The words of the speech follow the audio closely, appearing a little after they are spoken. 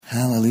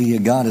Hallelujah.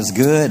 God is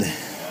good.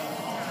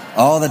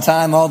 All the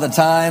time,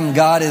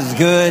 God is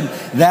good.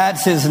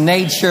 That's his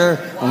nature.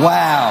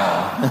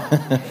 Wow.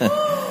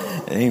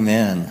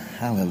 Amen.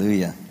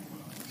 Hallelujah.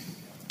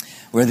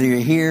 Whether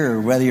you're here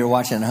or whether you're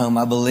watching at home,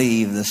 I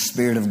believe the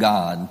Spirit of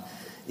God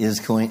is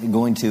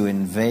going to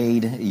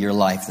invade your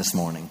life this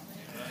morning.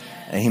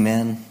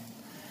 Amen.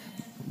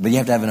 But you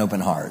have to have an open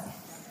heart.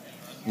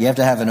 You have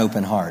to have an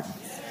open heart.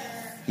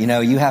 You know,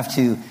 you have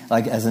to,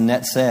 like as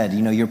Annette said,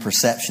 you know, your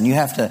perception. You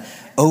have to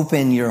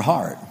open your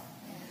heart.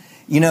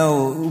 You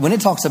know, when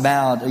it talks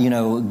about, you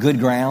know, good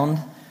ground,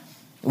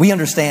 we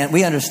understand,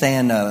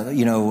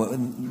 you know,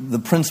 the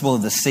principle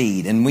of the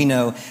seed. And we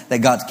know that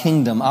God's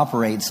kingdom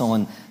operates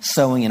on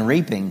sowing and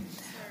reaping.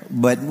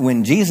 But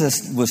when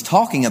Jesus was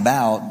talking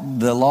about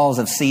the laws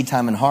of seed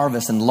time and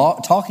harvest and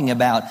talking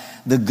about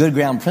the good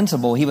ground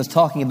principle, he was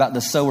talking about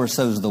the sower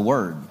sows the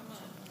word.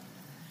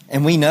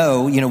 And we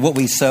know, you know, what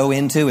we sow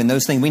into and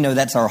those things, we know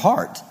that's our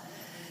heart.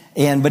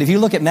 But if you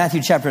look at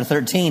Matthew chapter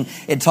 13,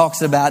 it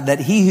talks about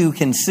that he who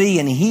can see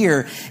and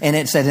hear, and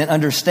it said, and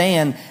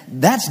understand,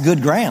 that's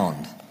good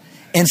ground.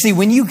 And see,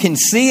 when you can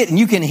see it and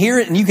you can hear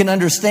it and you can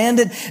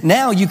understand it,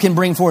 now you can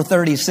bring forth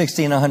 30,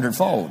 60, and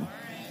 100-fold,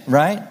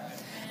 right?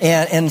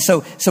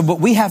 But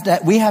we have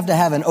to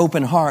have an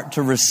open heart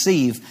to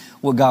receive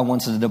what God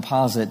wants to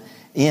deposit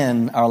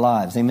in our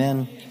lives.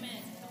 Amen?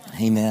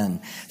 Amen.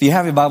 If you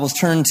have your Bibles,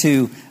 turn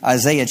to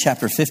Isaiah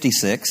chapter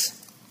 56.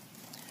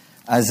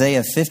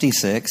 Isaiah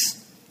 56.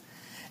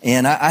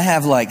 And I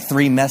have like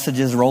 3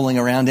 messages rolling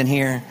around in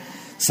here.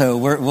 So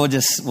we'll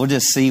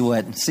just see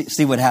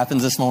what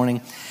happens this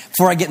morning.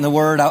 Before I get in the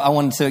word, I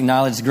wanted to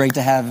acknowledge it's great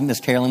to have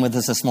Miss Carolyn with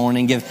us this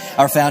morning. Give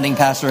our founding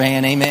pastor a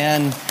hand.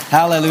 Amen.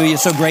 Hallelujah.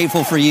 So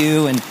grateful for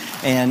you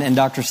and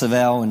Dr.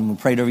 Savelle, and we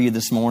prayed over you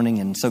this morning,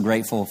 and so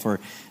grateful for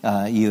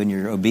you and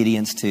your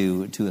obedience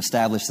to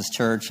establish this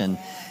church, and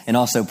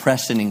also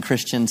Preston and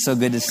Christian. So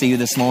good to see you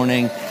this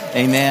morning.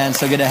 Amen.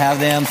 So good to have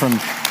them from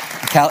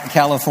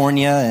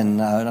California,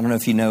 and I don't know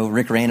if you know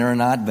Rick Rayner or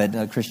not,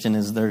 but Christian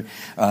is their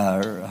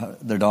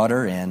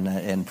daughter,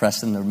 and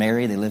Preston, they're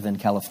married. They live in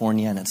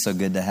California, and it's so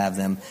good to have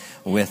them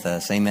with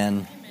us.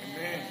 Amen.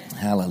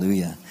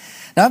 Hallelujah.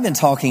 Now, I've been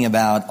talking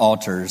about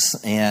altars,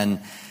 and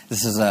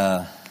this is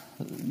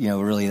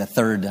really the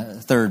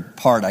third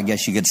part, I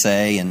guess you could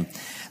say. And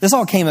this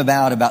all came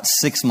about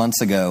 6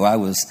 months ago. I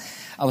was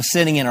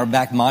sitting in our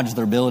back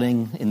modular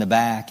building in the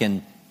back,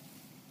 and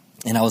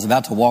I was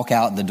about to walk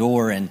out the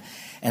door, and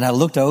I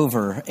looked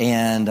over,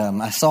 and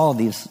I saw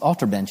these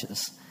altar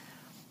benches,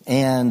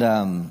 and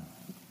I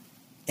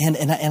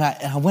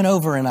went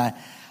over, and I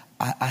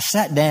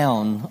sat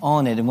down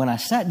on it, and when I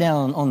sat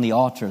down on the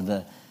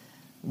altar,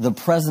 the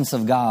presence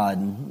of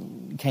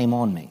God came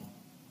on me,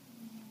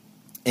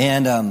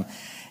 and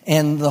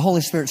the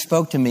Holy Spirit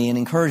spoke to me and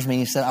encouraged me.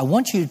 He said, "I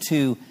want you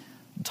to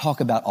talk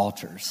about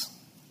altars.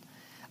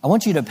 I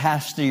want you to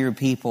pastor your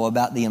people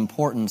about the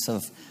importance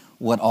of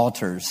what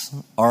altars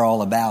are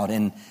all about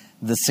and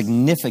the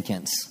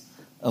significance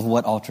of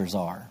what altars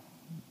are."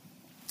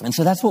 And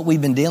so that's what we've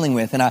been dealing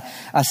with. And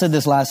I said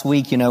this last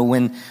week, you know,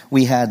 when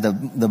we had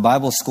the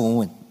Bible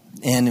school,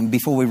 and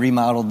before we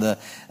remodeled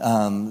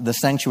the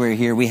sanctuary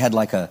here, we had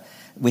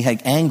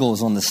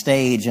angles on the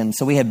stage, and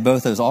so we had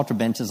both those altar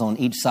benches on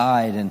each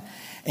side,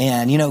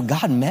 and you know,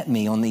 God met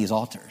me on these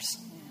altars.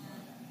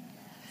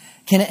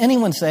 Can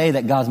anyone say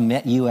that God's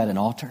met you at an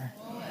altar?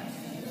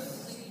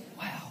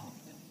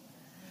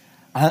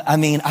 I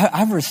mean,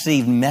 I've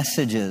received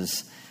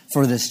messages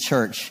for this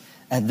church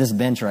at this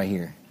bench right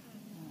here.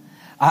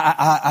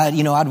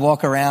 I'd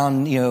walk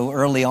around, you know,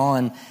 early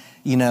on,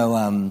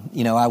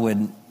 I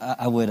would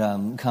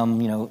come,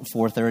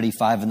 4:30,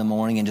 5 in the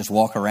morning, and just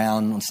walk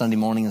around on Sunday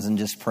mornings and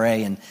just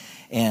pray and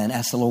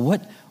ask the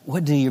Lord,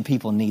 what do your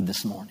people need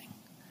this morning?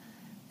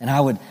 And I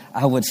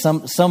would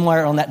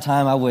somewhere on that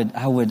time, I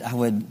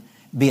would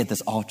be at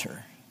this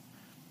altar.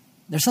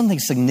 There's something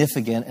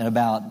significant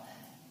about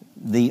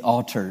the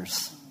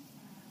altars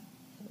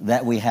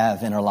that we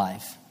have in our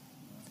life.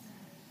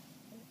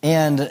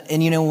 And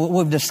you know, what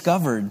we've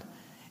discovered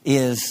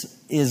is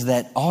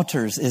that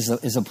altars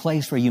is a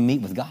place where you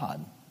meet with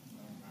God.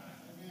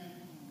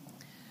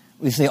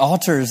 We say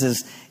altars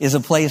is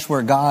a place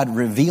where God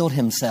revealed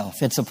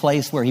himself. It's a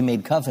place where he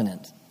made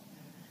covenant.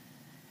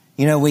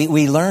 You know,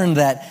 we learned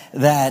that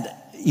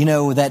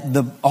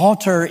the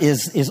altar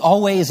is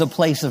always a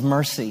place of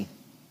mercy.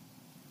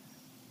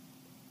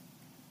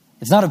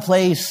 It's not a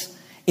place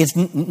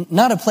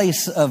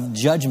of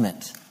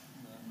judgment.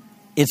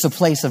 It's a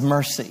place of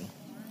mercy.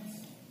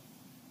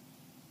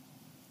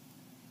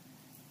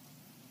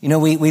 You know,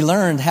 we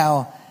learned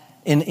how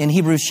in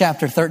Hebrews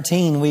chapter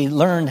 13, we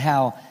learned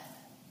how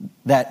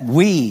that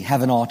we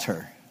have an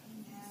altar.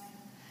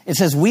 It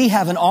says we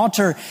have an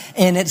altar,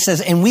 and it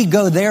says, and we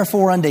go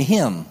therefore unto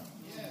him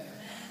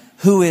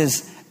who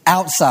is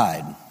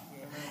outside.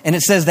 And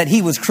it says that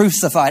he was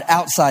crucified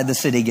outside the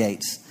city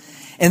gates.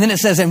 And then it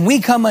says, and we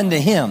come unto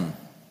him,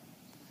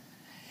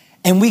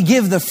 and we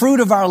give the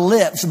fruit of our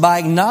lips by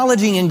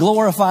acknowledging and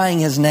glorifying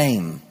his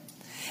name.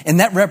 And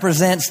that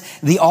represents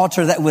the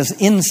altar that was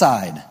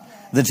inside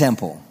the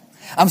temple.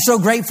 I'm so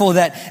grateful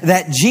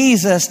that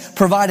Jesus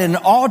provided an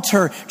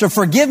altar to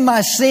forgive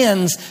my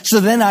sins so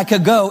then I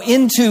could go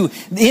into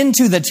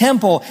the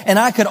temple and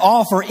I could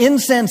offer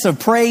incense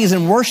of praise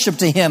and worship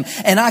to Him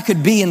and I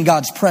could be in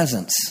God's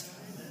presence.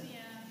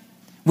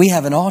 We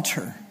have an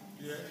altar.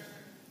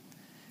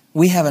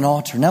 We have an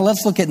altar. Now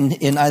let's look at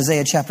in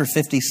Isaiah chapter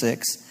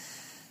 56.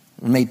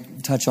 We may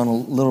touch on a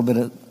little bit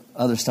of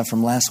other stuff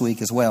from last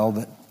week as well,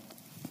 but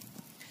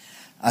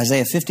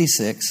Isaiah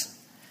 56.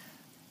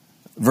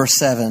 Verse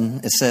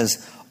 7, it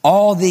says,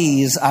 all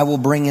these I will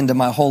bring into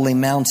my holy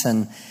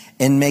mountain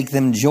and make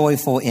them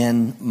joyful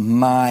in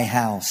my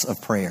house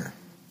of prayer.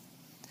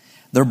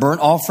 Their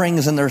burnt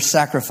offerings and their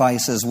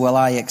sacrifices will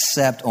I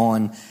accept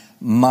on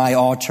my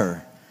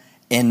altar,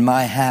 and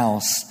my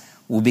house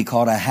will be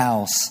called a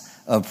house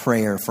of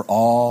prayer for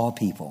all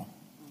people.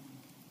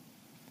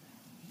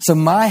 So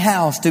my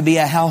house to be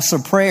a house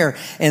of prayer,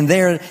 and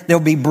there'll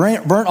be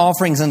burnt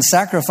offerings and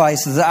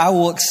sacrifices that I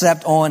will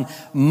accept on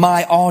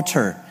my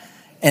altar.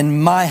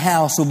 And my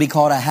house will be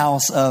called a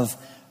house of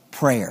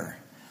prayer.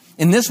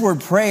 In this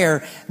word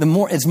prayer,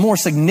 it's more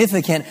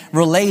significant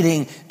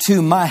relating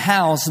to my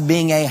house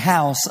being a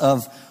house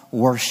of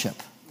worship.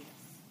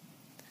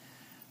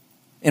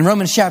 In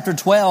Romans chapter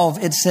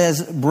 12, it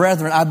says,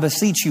 brethren, I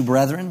beseech you,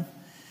 brethren.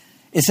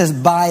 It says,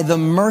 by the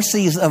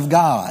mercies of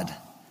God,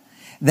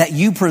 that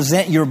you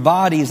present your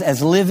bodies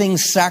as living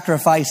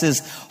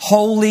sacrifices,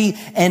 holy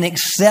and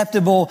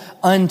acceptable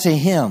unto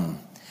Him.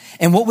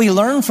 And what we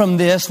learned from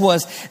this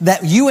was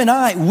that you and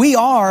I, we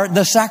are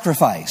the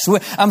sacrifice.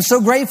 I'm so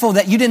grateful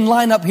that you didn't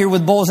line up here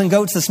with bulls and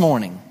goats this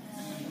morning.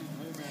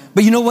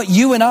 But you know what?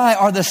 You and I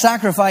are the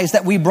sacrifice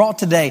that we brought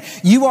today.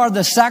 You are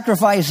the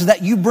sacrifice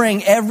that you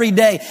bring every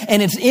day.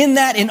 And it's in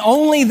that and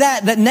only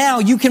that now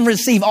you can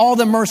receive all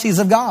the mercies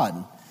of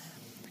God.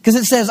 Because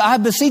it says, I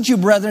beseech you,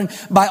 brethren,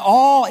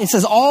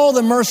 all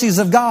the mercies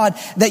of God,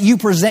 that you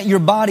present your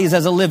bodies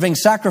as a living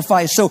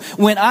sacrifice. So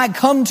when I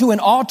come to an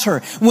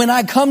altar, when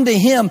I come to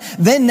Him,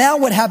 then now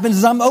what happens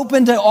is I'm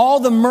open to all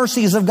the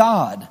mercies of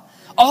God.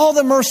 All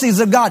the mercies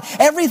of God.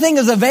 Everything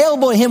is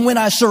available to Him when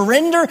I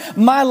surrender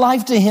my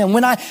life to Him.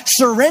 When I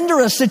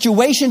surrender a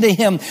situation to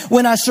Him.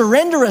 When I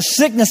surrender a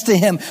sickness to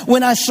Him.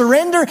 When I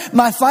surrender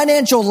my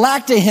financial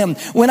lack to Him.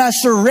 When I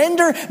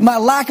surrender my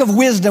lack of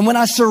wisdom. When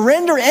I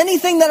surrender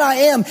anything that I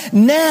am,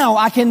 now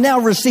I can now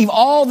receive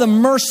all the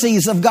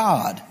mercies of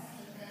God.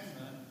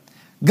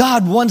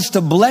 God wants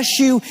to bless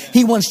you.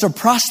 He wants to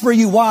prosper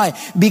you. Why?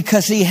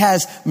 Because He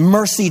has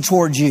mercy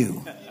towards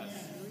you.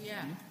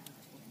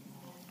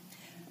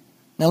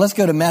 Now let's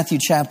go to Matthew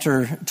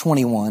chapter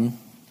 21.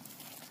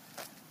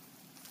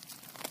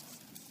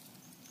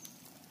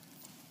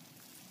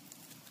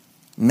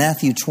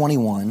 Matthew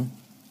 21.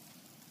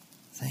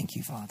 Thank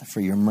you, Father, for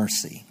your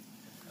mercy.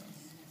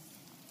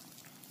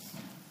 I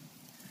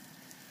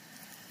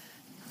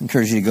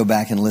encourage you to go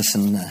back and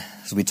listen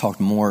as we talk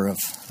more of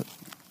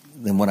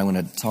than what I'm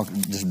going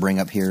to just bring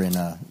up here in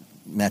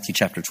Matthew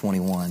chapter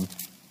 21.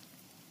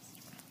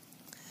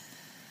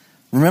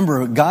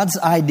 Remember, God's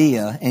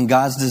idea and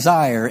God's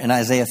desire in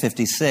Isaiah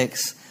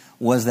 56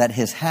 was that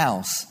His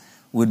house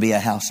would be a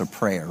house of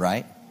prayer,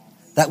 right?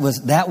 That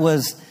was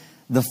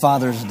the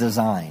Father's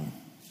design.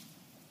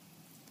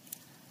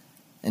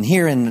 And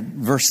here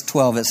in verse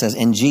 12 it says,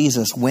 and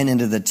Jesus went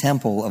into the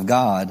temple of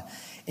God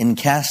and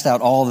cast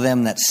out all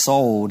them that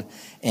sold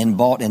and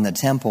bought in the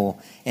temple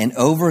and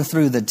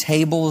overthrew the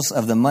tables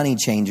of the money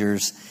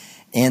changers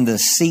and the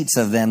seats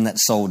of them that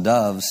sold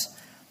doves.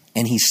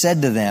 And He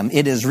said to them,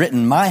 it is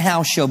written, my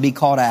house shall be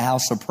called a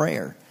house of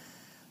prayer,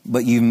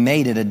 but you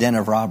made it a den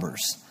of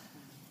robbers,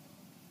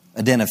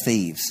 a den of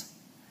thieves.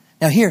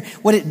 Now here,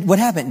 what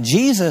happened?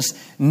 Jesus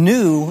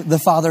knew the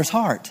Father's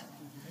heart.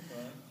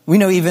 We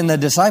know even the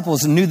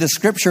disciples knew the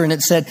scripture, and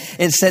it said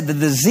that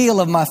the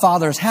zeal of my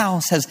Father's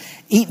house has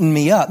eaten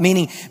me up.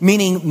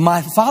 Meaning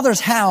my Father's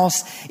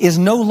house is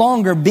no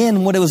longer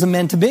been what it was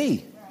meant to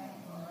be.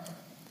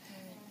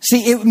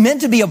 See, it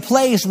meant to be a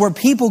place where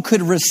people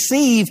could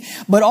receive,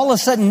 but all of a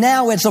sudden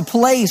now it's a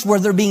place where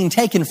they're being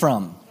taken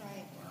from.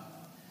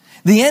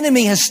 The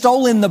enemy has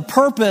stolen the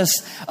purpose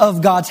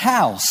of God's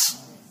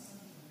house.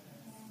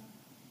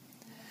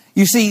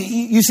 You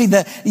see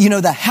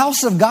the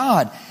house of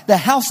God, the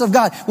house of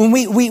God. When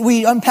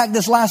we unpacked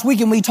this last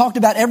week and we talked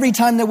about every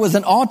time there was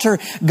an altar,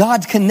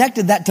 God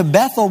connected that to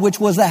Bethel, which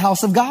was the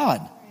house of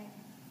God.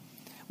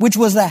 Which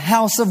was the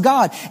house of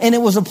God. And it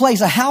was a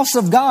place, a house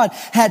of God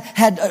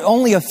had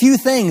only a few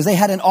things. They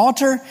had an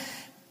altar,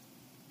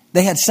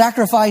 they had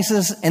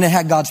sacrifices, and it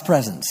had God's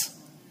presence.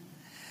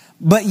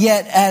 But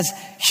yet, as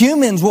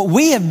humans, what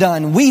we have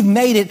done, we've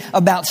made it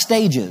about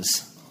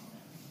stages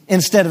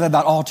instead of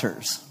about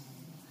altars.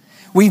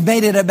 We've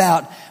made it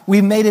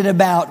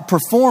about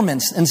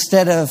performance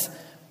instead of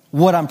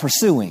what I'm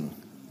pursuing.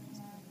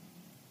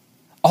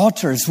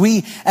 Altars.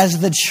 We, as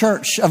the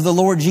church of the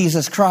Lord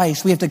Jesus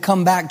Christ, we have to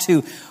come back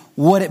to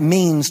what it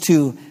means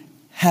to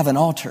have an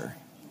altar.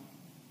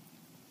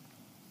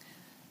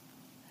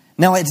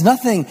 Now, it's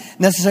nothing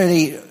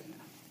necessarily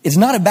It's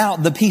not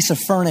about the piece of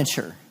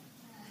furniture.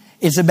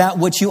 It's about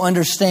what you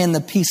understand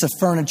the piece of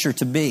furniture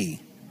to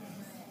be.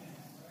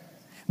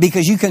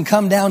 Because you can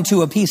come down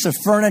to a piece of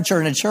furniture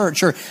in a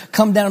church or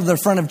come down to the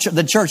front of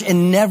the church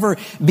and never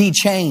be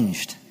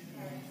changed.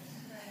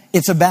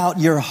 It's about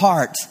your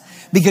heart.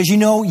 Because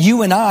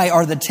you and I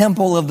are the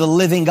temple of the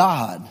living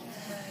God.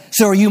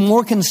 So are you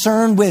more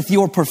concerned with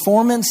your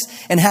performance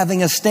and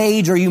having a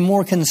stage, or are you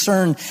more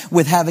concerned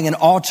with having an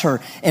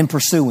altar and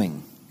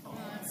pursuing?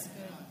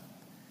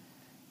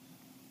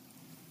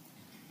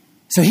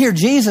 So here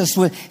Jesus,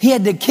 he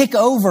had to kick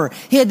over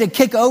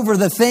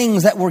the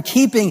things that were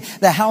keeping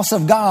the house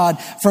of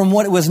God from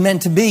what it was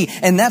meant to be.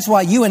 And that's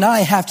why you and I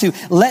have to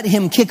let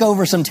him kick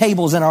over some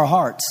tables in our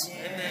hearts.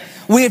 Amen.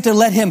 We have to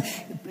let him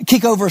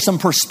kick over some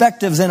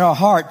perspectives in our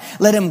heart.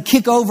 Let him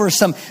kick over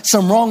some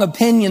wrong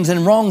opinions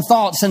and wrong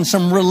thoughts and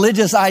some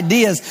religious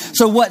ideas.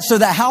 So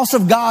the house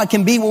of God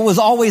can be what was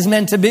always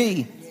meant to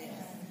be.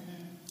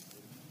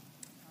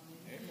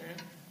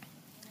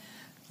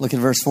 Look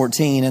at verse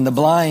 14. And the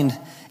blind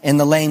and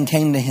the lame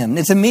came to him.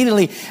 It's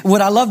immediately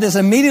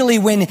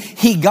when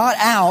he got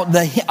out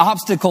the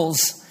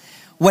obstacles,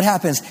 what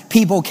happens?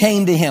 People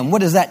came to him.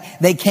 What is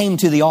that? They came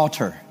to the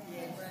altar.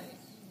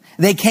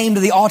 They came to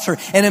the altar.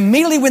 And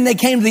immediately when they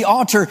came to the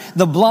altar,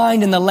 the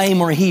blind and the lame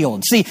were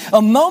healed. See,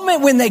 a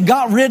moment when they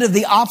got rid of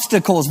the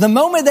obstacles, the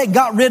moment they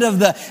got rid of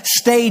the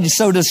stage,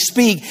 so to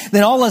speak,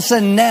 then all of a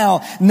sudden now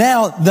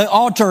the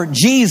altar,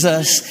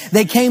 Jesus,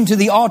 they came to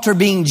the altar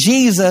being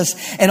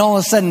Jesus, and all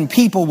of a sudden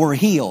people were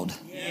healed.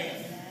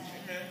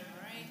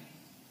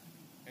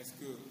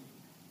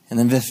 And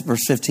then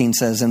verse 15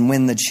 says, and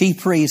when the chief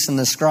priests and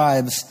the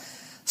scribes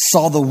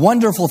saw the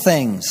wonderful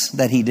things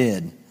that he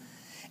did,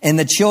 and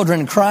the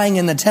children crying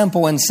in the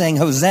temple and saying,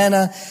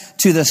 Hosanna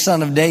to the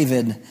Son of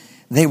David,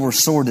 they were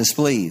sore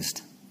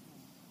displeased.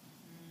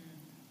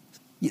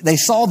 They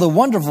saw the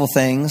wonderful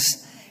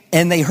things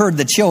and they heard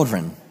the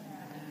children.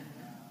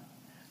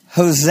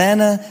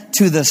 Hosanna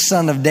to the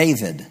Son of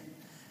David.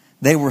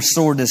 They were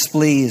sore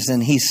displeased,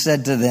 and he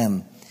said to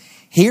them,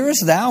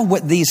 hearest thou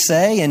what these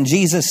say? And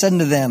Jesus said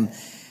unto them,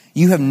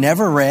 you have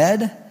never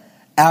read,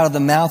 out of the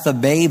mouth of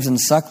babes and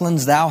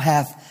sucklings thou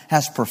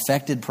hast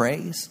perfected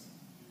praise?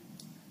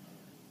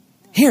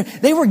 Here,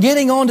 they were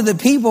getting on to the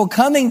people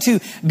coming to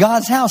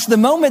God's house. The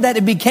moment that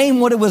it became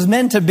what it was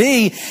meant to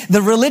be,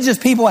 the religious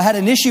people had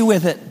an issue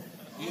with it.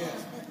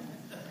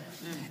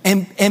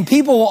 And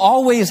people will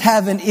always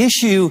have an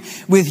issue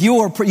with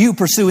you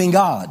pursuing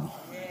God.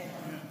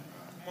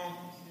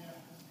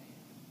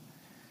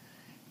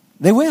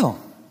 They will.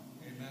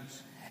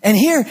 And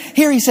here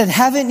he said,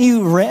 haven't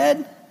you read?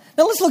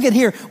 Now let's look at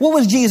here. What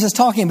was Jesus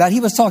talking about? He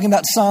was talking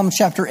about Psalm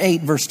chapter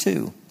 8, verse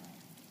 2.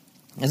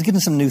 Let's get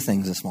into some new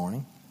things this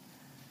morning.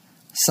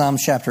 Psalm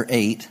chapter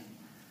 8,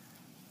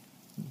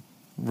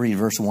 read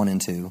verse 1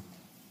 and 2.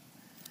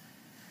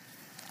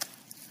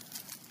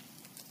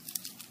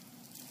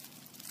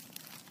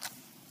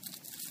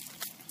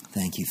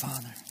 Thank you,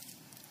 Father.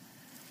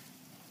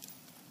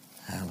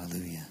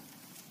 Hallelujah.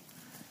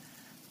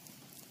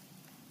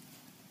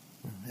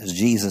 As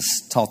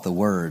Jesus taught the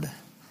word,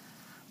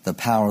 the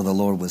power of the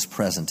Lord was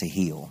present to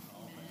heal.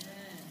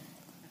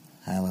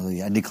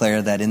 Hallelujah. I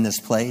declare that in this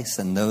place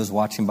and those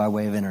watching by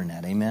way of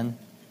internet. Amen.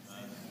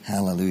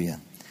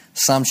 Hallelujah.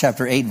 Psalm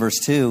chapter 8, verse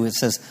 2, it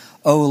says,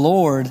 O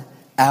Lord,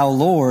 our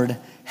Lord,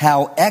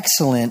 how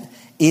excellent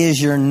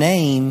is your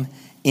name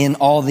in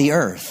all the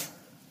earth.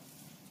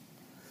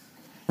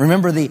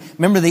 Remember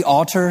the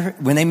altar?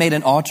 When they made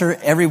an altar,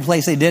 every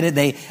place they did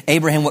it,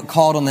 Abraham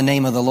called on the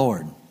name of the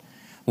Lord.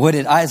 What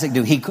did Isaac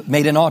do? He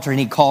made an altar and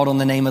he called on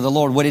the name of the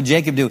Lord. What did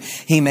Jacob do?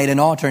 He made an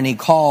altar and he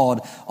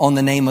called on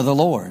the name of the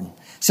Lord.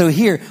 So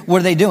here, what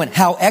are they doing?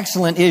 How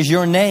excellent is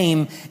your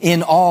name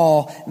in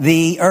all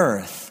the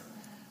earth.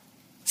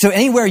 So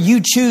anywhere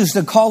you choose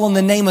to call on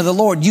the name of the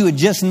Lord, you had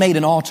just made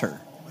an altar.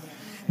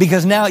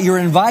 Because now you're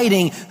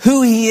inviting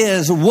who he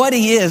is, what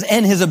he is,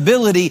 and his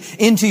ability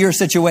into your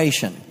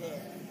situation.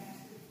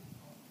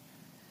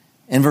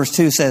 And verse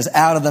 2 says,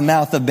 out of the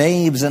mouth of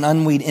babes and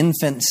unweaned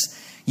infants,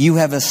 you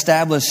have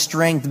established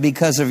strength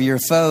because of your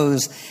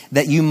foes,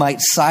 that you might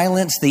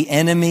silence the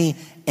enemy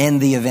and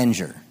the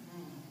avenger.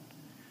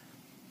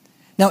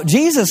 Now,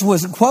 Jesus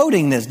was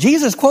quoting this.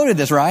 Jesus quoted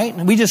this, right?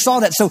 We just saw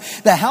that. So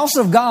the house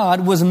of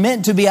God was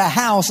meant to be a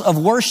house of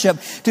worship,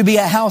 to be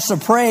a house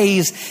of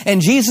praise.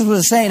 And Jesus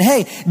was saying,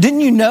 hey,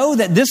 didn't you know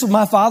that this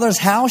my Father's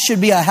house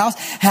should be a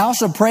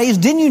house of praise?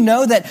 Didn't you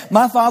know that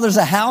my Father's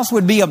house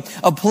would be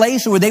a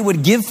place where they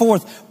would give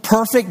forth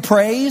perfect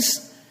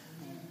praise?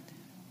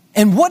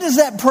 And what does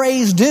that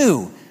praise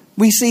do?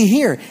 We see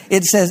here,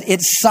 it says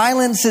it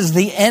silences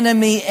the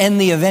enemy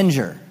and the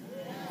avenger.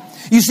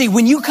 You see,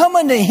 when you come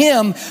unto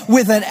him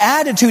with an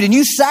attitude and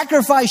you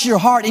sacrifice your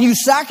heart and you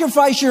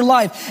sacrifice your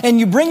life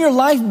and you bring your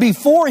life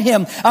before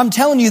him, I'm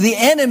telling you, the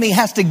enemy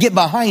has to get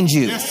behind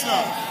you. Yes,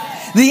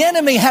 sir. The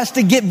enemy has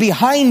to get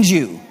behind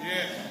you.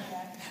 Yes.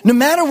 No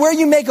matter where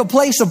you make a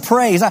place of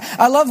praise.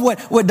 I love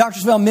what Dr.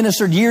 Spell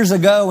ministered years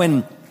ago,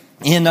 and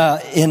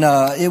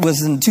it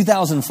was in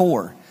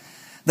 2004.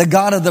 The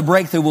God of the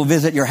breakthrough will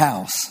visit your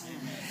house.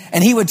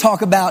 And he would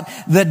talk about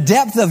the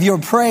depth of your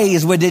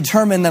praise would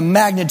determine the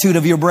magnitude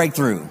of your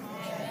breakthrough.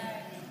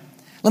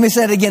 Let me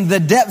say it again. The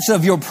depths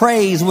of your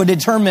praise would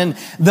determine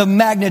the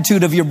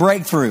magnitude of your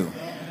breakthrough.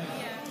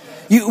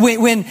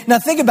 Now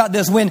think about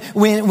this.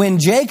 When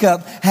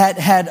Jacob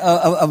had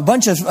a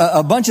bunch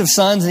of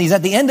sons, and he's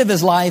at the end of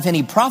his life, and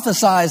he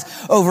prophesies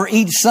over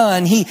each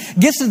son, he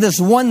gets to this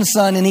one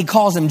son and he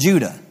calls him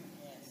Judah.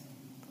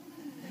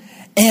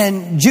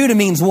 And Judah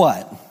means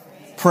what?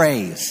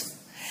 Praise.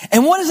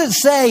 And what does it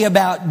say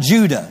about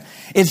Judah?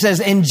 It says,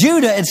 in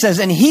Judah, it says,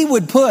 and he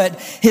would put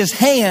his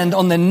hand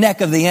on the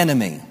neck of the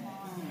enemy.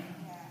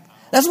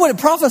 That's what it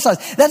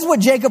prophesies. That's what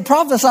Jacob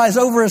prophesies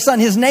over his son.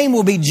 His name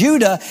will be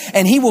Judah,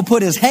 and he will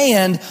put his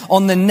hand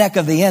on the neck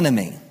of the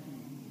enemy.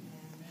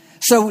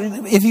 So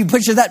if you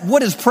picture that,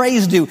 what does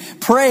praise do?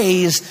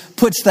 Praise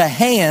puts the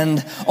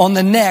hand on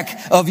the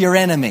neck of your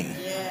enemy.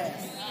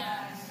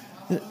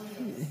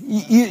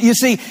 You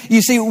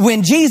see,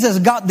 when Jesus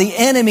got the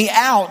enemy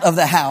out of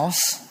the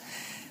house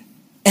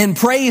and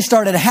praise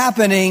started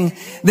happening,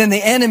 then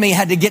the enemy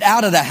had to get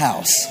out of the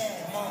house.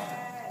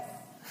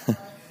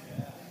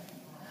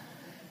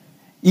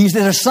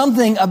 There's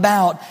something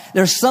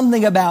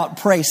about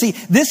praise. See,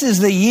 this is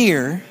the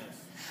year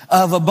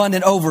of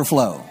abundant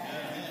overflow.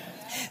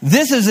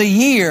 This is a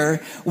year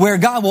where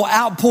God will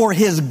outpour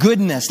His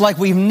goodness like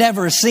we've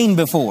never seen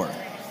before.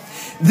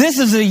 This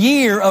is a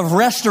year of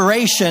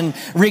restoration,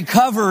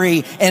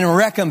 recovery, and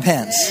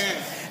recompense.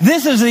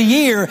 This is a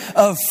year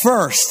of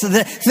first,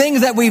 the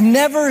things that we've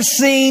never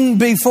seen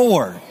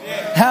before.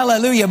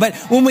 Hallelujah. But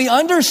when we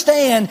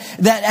understand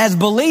that as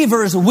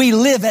believers, we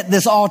live at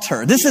this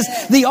altar.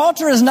 The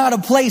altar is not a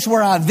place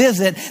where I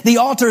visit. The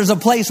altar is a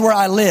place where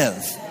I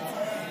live.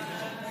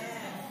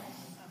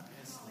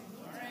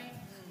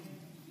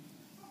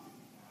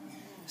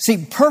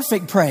 See,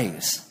 perfect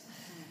praise.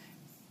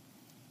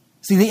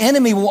 See, the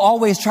enemy will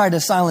always try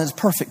to silence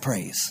perfect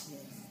praise.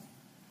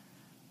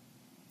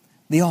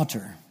 The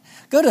altar.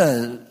 Go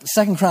to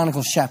 2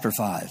 Chronicles chapter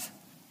 5. I'm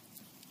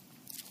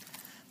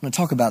going to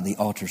talk about the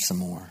altar some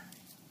more.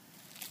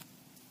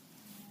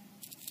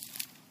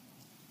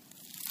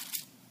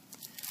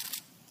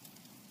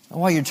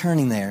 While you're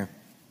turning there,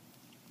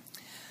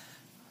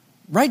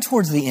 right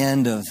towards the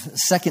end of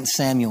 2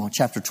 Samuel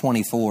chapter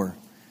 24,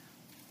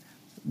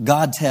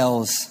 God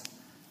tells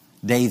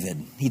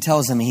David, he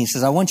tells him, he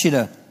says, I want you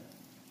to,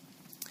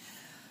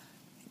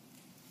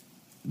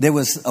 there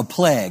was a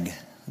plague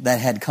that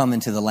had come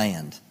into the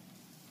land.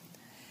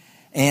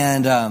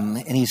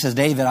 And he says,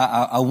 David,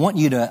 I want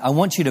you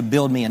to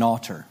build me an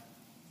altar.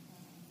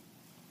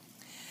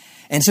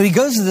 And so he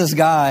goes to this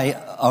guy,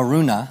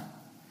 Araunah,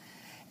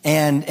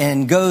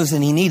 and goes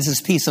and he needs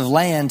this piece of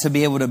land to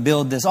be able to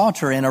build this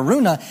altar. And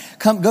Araunah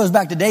goes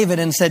back to David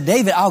and said,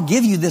 David, I'll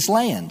give you this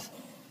land.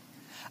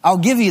 I'll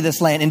give you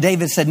this land. And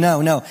David said,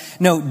 no,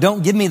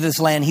 don't give me this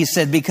land. He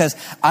said, because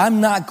I'm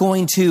not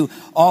going to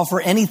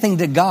offer anything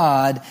to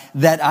God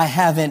that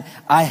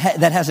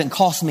that hasn't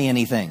cost me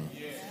anything.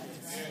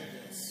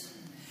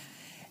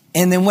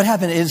 And then what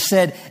happened? It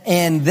said,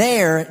 and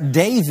there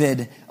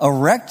David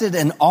erected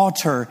an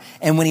altar.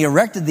 And when he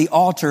erected the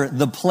altar,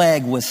 the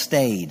plague was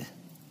stayed.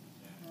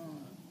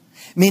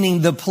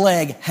 Meaning the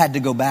plague had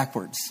to go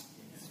backwards.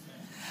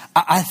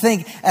 I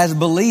think as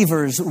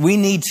believers, we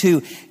need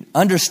to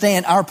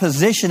understand our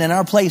position and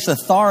our place of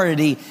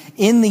authority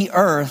in the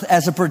earth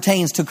as it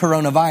pertains to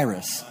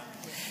coronavirus.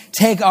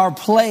 Take our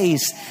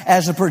place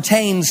as it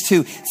pertains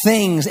to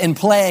things and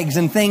plagues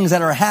and things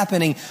that are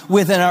happening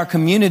within our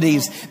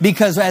communities.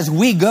 Because as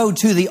we go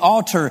to the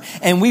altar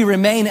and we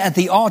remain at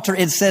the altar,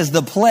 it says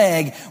the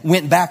plague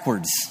went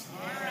backwards.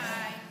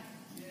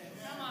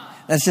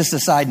 That's just a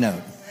side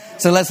note.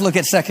 So let's look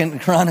at 2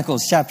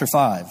 Chronicles chapter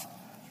 5.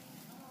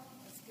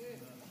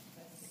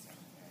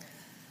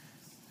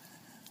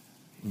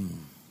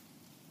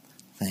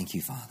 Thank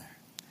you, Father.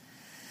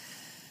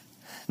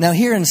 Now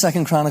here in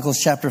 2 Chronicles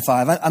chapter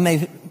 5,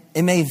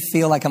 it may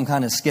feel like I'm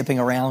kind of skipping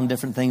around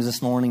different things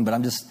this morning, but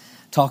I'm just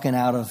talking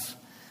out of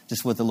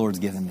just what the Lord's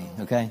given me,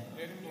 okay?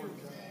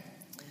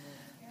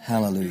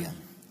 Hallelujah.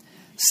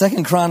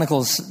 2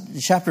 Chronicles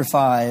chapter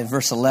 5,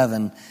 verse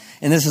 11,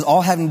 and this is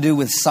all having to do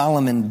with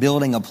Solomon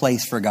building a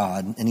place for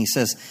God. And he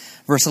says,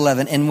 verse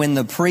 11, and when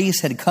the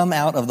priests had come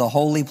out of the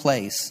holy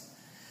place,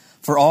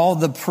 for all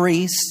the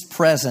priests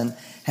present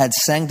had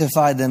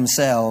sanctified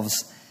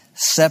themselves,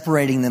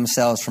 separating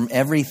themselves from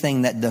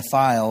everything that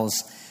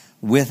defiles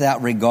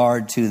without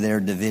regard to their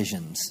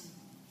divisions.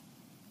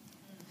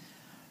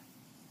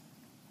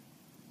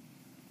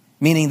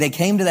 Meaning they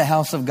came to the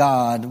house of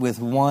God with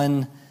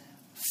one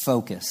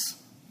focus,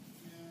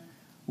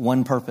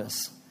 one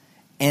purpose.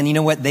 And you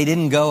know what? They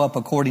didn't go up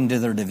according to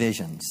their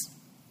divisions.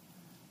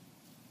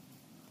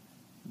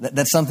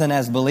 That's something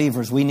as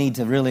believers we need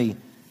to really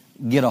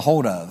get a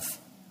hold of.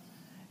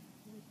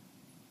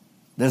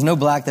 There's no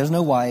black, there's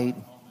no white,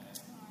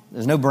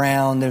 there's no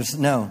brown, there's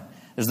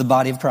the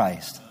body of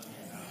Christ.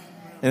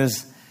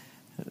 There's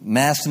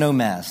masked, no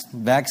masked,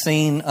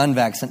 vaccine,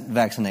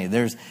 unvaccinated.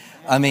 There's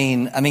I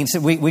mean, so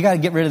we got to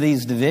get rid of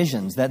these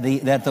divisions that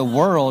the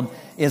world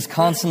is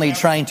constantly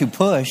trying to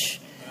push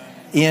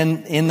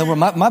in the world.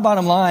 My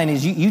bottom line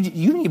is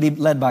you need to be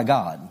led by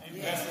God.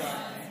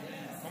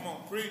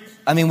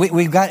 I mean,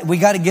 we got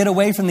to get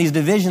away from these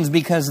divisions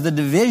because the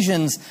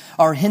divisions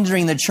are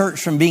hindering the church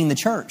from being the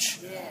church.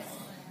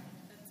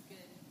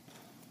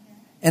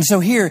 And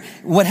so here,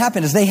 what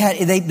happened is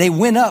they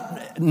went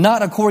up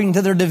not according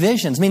to their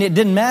divisions. I mean, it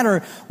didn't matter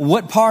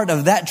what part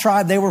of that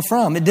tribe they were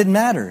from. It didn't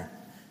matter.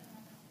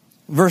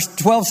 Verse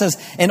 12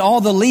 says, and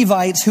all the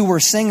Levites who were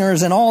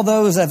singers and all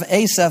those of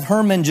Asaph,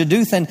 Herman,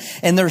 Jeduthun,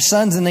 and their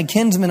sons and the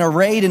kinsmen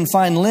arrayed in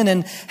fine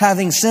linen,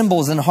 having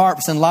cymbals and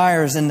harps and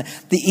lyres in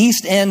the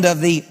east end of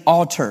the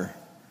altar.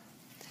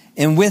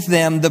 And with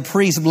them the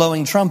priests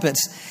blowing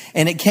trumpets.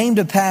 And it came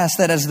to pass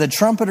that as the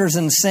trumpeters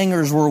and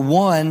singers were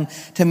one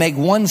to make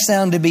one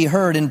sound to be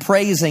heard in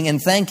praising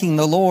and thanking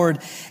the Lord,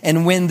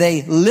 and when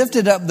they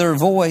lifted up their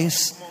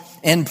voice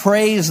and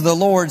praised the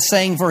Lord,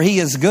 saying, for he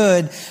is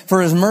good,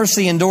 for his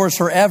mercy endures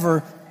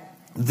forever,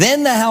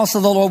 then the house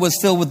of the Lord was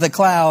filled with the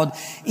cloud,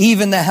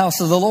 even the house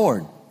of the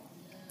Lord,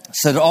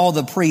 so that all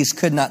the priests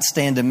could not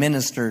stand to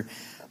minister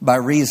by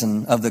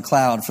reason of the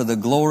cloud, for the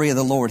glory of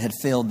the Lord had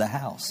filled the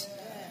house.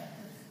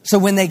 So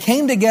when they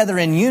came together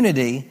in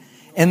unity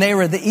and they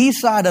were at the east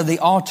side of the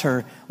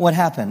altar, what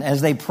happened? As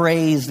they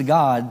praised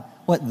God,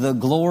 the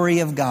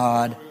glory of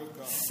God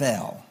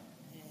fell.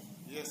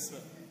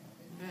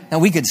 Now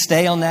we could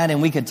stay on that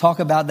and we could talk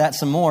about that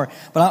some more,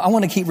 but I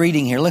want to keep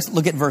reading here. Let's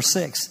look at verse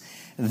 6.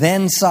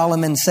 Then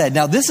Solomon said,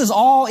 now this is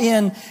all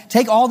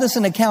take all this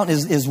into account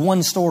is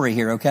one story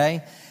here,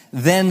 okay?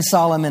 Then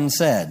Solomon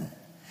said.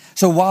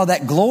 So while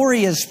that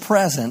glory is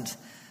present,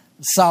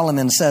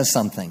 Solomon says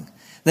something.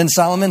 Then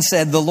Solomon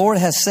said, the Lord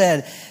has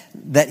said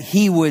that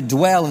he would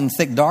dwell in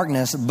thick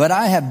darkness, but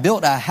I have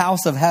built a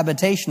house of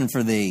habitation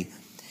for thee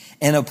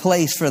and a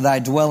place for thy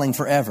dwelling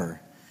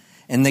forever.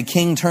 And the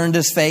king turned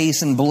his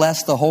face and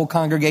blessed the whole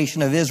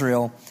congregation of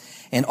Israel,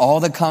 and all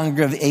the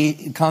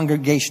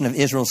congregation of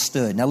Israel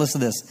stood. Now listen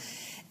to this.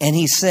 And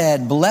he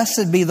said,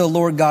 blessed be the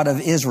Lord God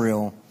of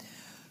Israel,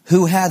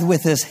 who hath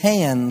with his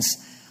hands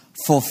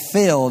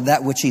fulfilled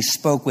that which he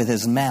spoke with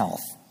his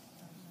mouth.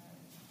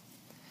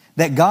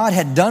 That God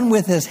had done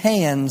with his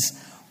hands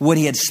what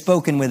he had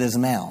spoken with his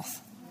mouth.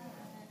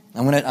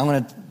 I'm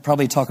going to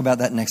probably talk about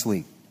that next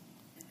week.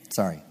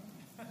 Sorry.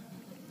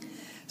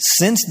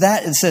 Since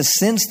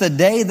the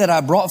day that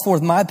I brought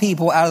forth my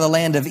people out of the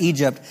land of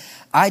Egypt,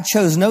 I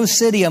chose no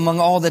city among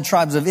all the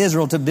tribes of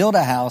Israel to build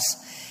a house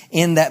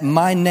in that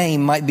my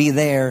name might be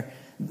there,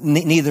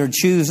 neither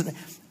chose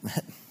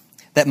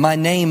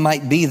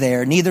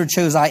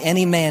I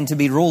any man to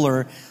be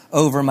ruler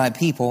over my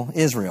people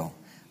Israel,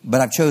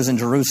 but I've chosen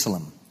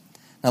Jerusalem.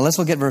 Now let's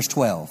look at verse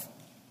 12.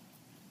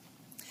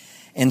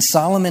 And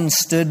Solomon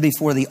stood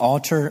before the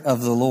altar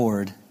of the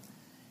Lord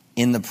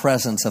in the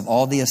presence of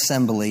all the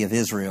assembly of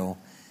Israel,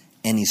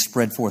 and he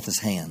spread forth his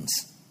hands.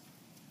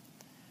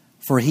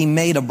 For he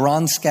made a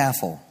bronze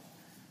scaffold,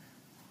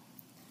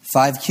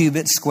 5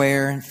 cubits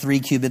square,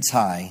 3 cubits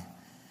high,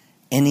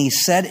 and he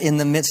set in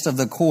the midst of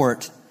the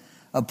court.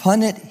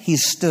 Upon it he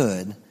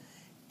stood,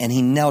 and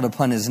he knelt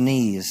upon his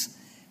knees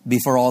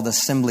before all the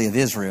assembly of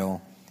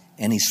Israel,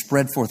 and he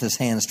spread forth his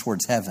hands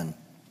towards heaven.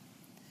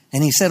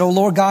 And he said, O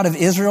Lord God of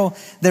Israel,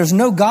 there's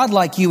no God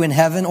like you in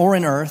heaven or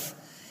in earth,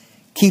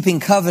 keeping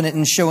covenant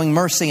and showing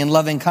mercy and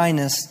loving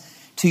kindness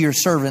to your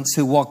servants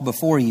who walk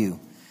before you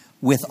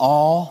with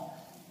all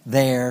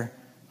their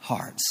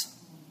hearts.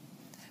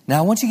 Now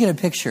I want you to get a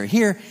picture.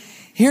 Here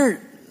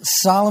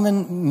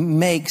Solomon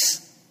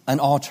makes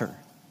an altar.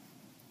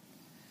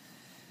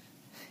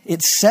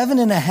 It's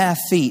 7.5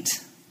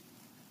 feet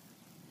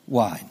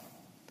wide.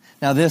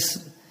 Now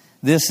this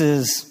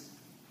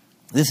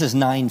is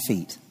 9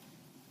 feet.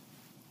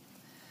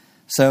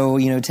 So,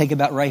 take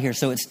about right here.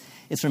 So it's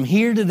from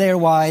here to there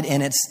wide,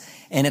 and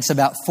it's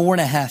about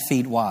 4.5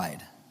 feet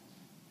wide.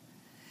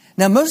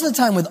 Now, most of the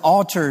time with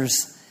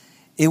altars,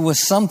 it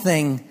was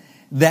something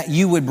that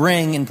you would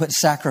bring and put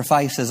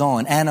sacrifices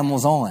on,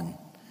 animals on.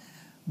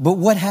 But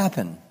what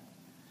happened?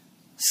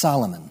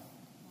 Solomon.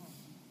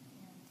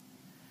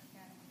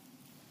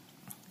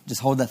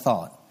 Just hold that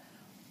thought.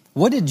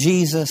 What did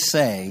Jesus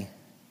say?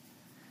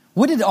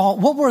 What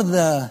were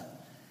the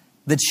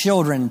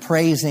children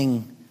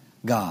praising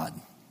God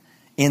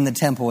in the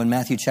temple in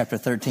Matthew chapter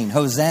 13?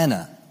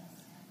 Hosanna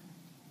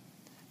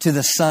to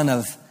the Son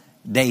of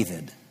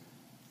David.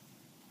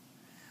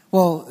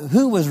 Well,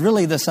 who was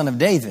really the son of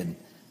David?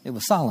 It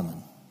was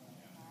Solomon.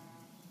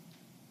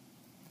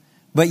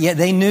 But yet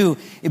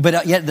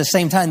at the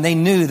same time, they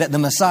knew that the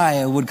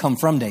Messiah would come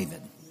from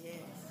David.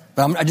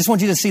 But I just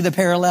want you to see the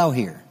parallel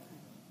here.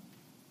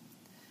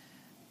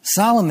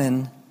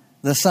 Solomon,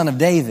 the son of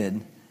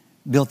David,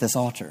 built this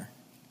altar.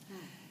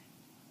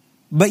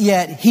 But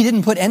yet, he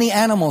didn't put any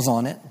animals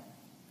on it.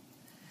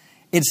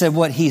 It said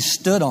he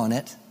stood on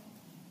it,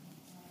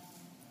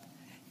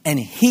 and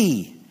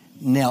he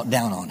knelt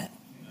down on it.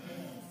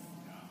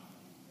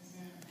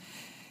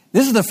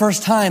 This is the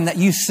first time that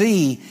you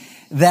see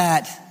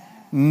that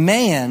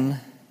man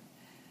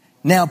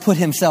now put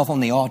himself on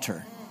the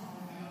altar.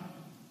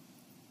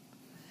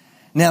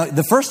 Now,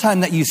 the first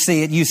time that you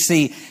see it, you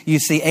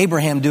see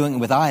Abraham doing it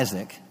with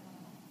Isaac.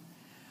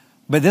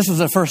 But this was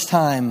the first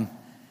time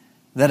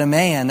that a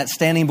man that's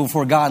standing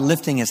before God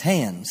lifting his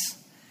hands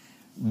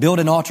built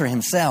an altar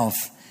himself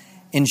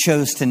and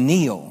chose to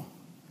kneel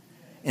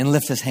and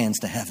lift his hands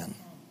to heaven.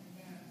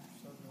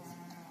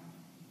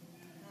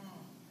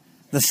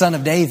 The Son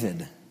of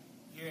David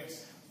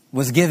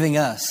was giving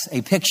us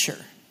a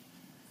picture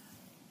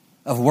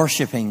of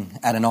worshiping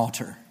at an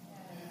altar.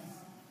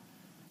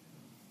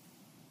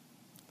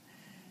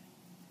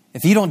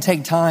 If you don't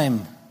take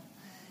time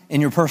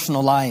in your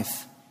personal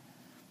life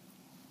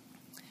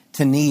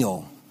to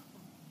kneel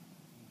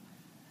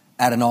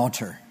at an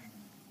altar,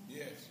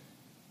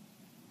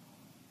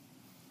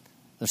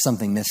 there's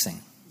something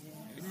missing.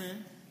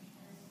 Amen.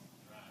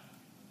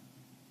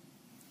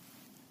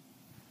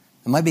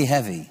 It might be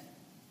heavy.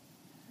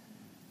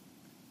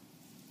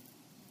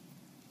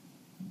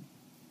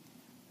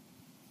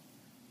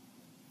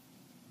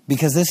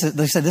 Because this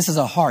is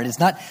a heart. It's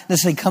not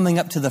necessarily coming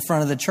up to the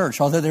front of the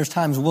church, although there's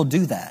times we'll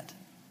do that.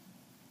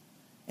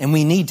 And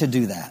we need to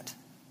do that.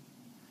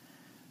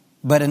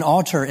 But an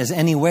altar is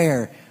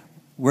anywhere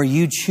where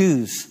you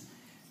choose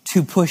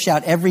to push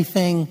out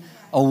everything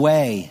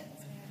away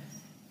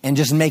and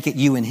just make it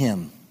you and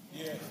him.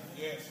 Yes,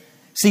 yes.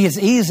 See, it's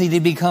easy to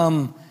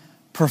become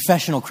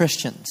professional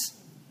Christians.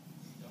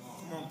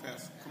 Come on,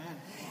 Pastor. Come on.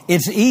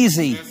 It's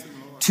easy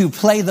to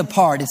play the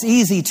part. It's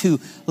easy to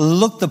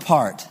look the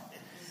part.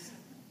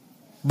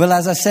 But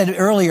as I said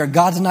earlier,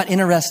 God's not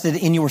interested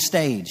in your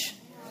stage.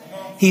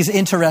 He's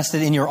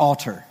interested in your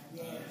altar.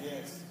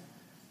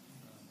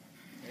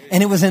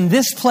 And it was in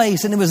this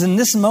place and it was in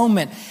this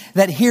moment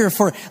that here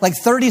for like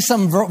 30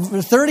 some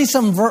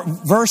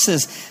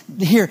verses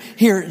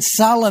here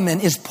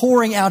Solomon is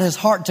pouring out his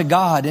heart to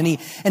God. And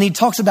he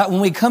talks about when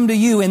we come to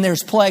you and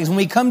there's plagues, when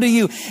we come to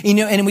you,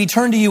 and we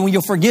turn to you and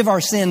you'll forgive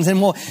our sins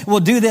and we'll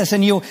do this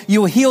and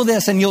you'll heal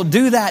this and you'll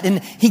do that.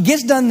 And he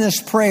gets done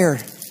this prayer.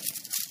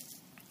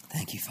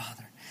 Thank you,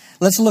 Father.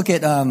 Let's look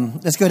at,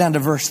 let's go down to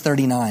verse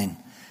 39.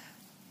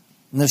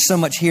 And there's so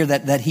much here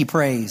that he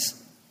prays.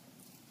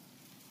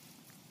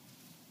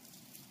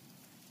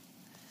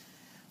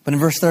 But in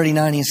verse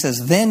 39, he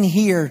says, then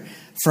hear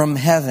from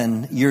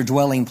heaven your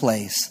dwelling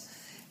place,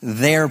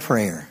 their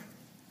prayer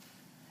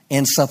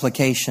and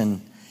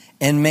supplication,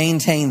 and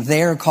maintain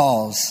their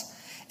cause,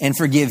 and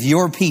forgive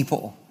your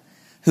people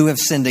who have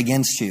sinned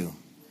against you.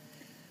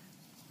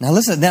 Now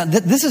listen, now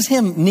this is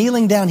him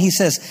kneeling down. He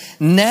says,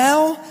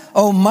 now,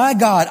 oh my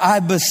God, I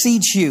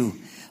beseech you,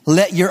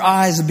 let your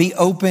eyes be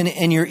open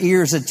and your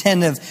ears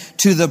attentive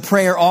to the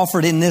prayer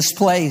offered in this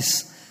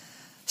place.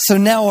 So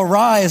now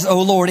arise,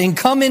 O Lord, and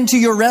come into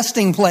your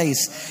resting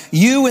place,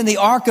 you in the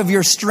ark of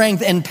your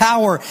strength and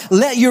power.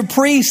 Let your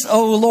priests,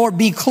 O Lord,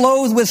 be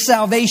clothed with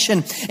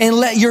salvation, and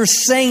let your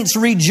saints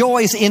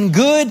rejoice in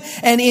good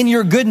and in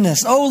your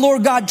goodness. O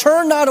Lord God,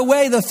 turn not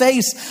away the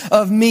face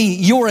of me,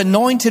 your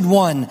anointed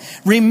one.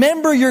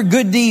 Remember your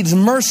good deeds,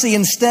 mercy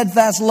and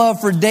steadfast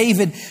love for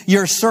David,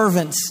 your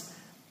servants.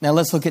 Now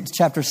let's look at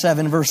chapter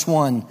 7, verse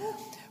 1.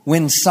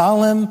 When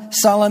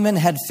Solomon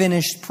had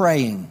finished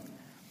praying,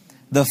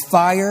 the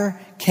fire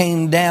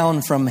came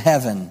down from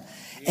heaven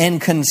and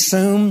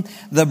consumed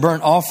the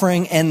burnt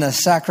offering and the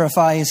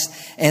sacrifice,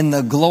 and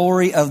the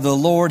glory of the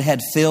Lord had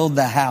filled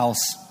the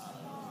house.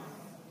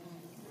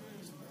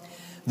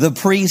 The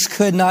priest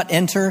could not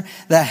enter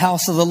the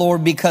house of the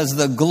Lord because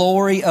the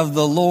glory of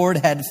the Lord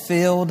had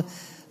filled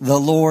the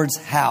Lord's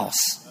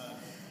house.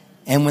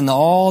 And when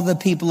all the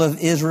people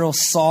of Israel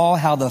saw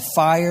how the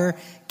fire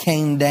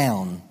came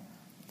down,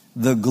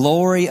 the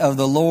glory of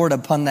the Lord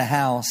upon the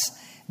house,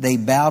 they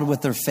bowed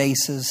with their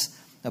faces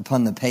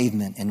upon the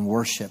pavement and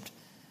worshiped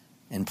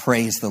and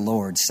praised the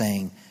Lord,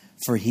 saying,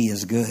 for he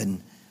is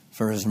good,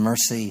 for his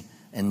mercy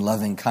and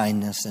loving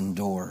kindness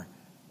endure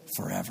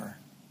forever.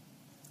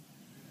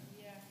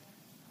 Yeah.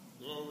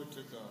 Glory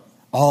to God.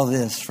 All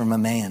this from a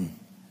man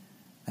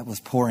that was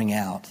pouring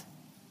out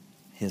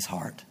his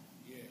heart.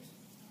 Yes.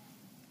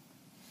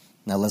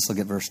 Now let's look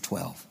at verse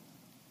 12.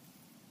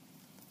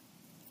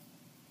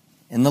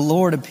 And the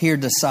Lord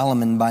appeared to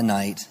Solomon by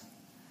night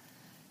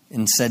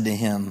and said to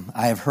him,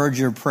 I have heard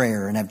your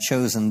prayer and have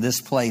chosen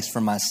this place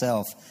for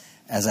myself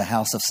as a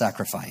house of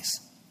sacrifice.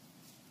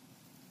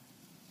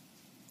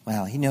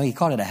 Wow, he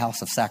called it a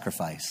house of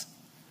sacrifice,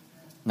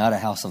 not a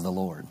house of the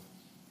Lord.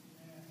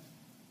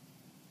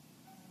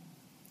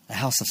 A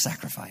house of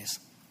sacrifice.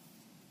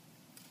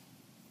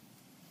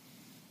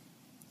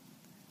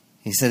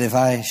 He said, if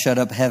I shut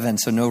up heaven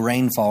so no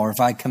rain fall, or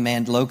if I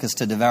command locusts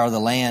to devour the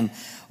land,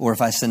 or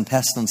if I send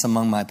pestilence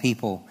among my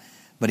people.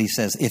 But he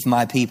says, if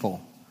my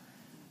people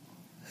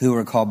who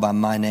are called by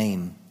my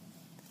name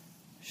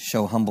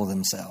shall humble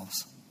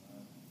themselves,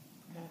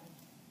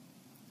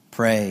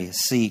 pray,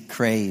 seek,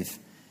 crave,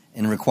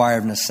 and require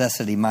of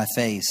necessity my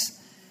face,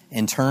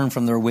 and turn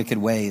from their wicked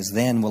ways,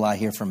 then will I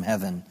hear from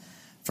heaven,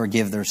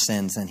 forgive their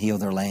sins, and heal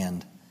their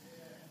land.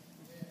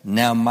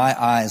 Now my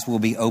eyes will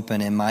be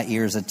open and my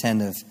ears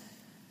attentive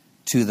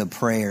to the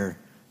prayer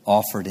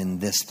offered in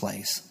this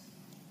place.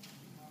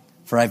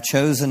 For I've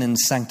chosen and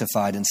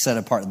sanctified and set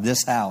apart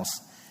this house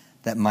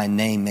that my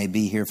name may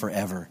be here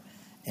forever,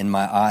 and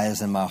my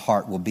eyes and my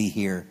heart will be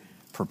here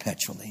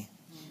perpetually.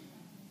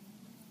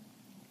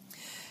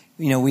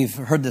 You know, we've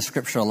heard this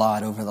scripture a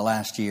lot over the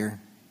last year.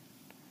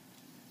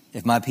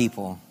 If my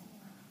people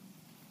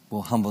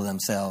will humble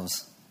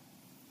themselves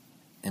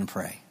and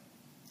pray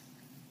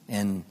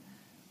and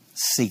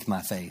seek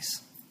my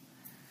face.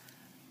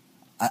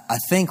 I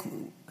think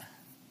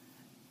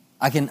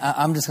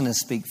I'm just going to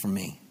speak for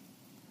me.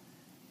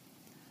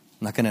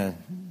 I'm not going to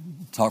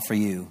talk for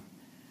you.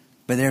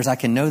 But I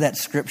can know that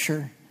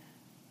scripture,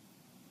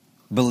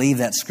 believe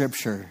that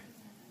scripture,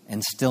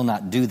 and still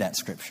not do that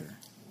scripture.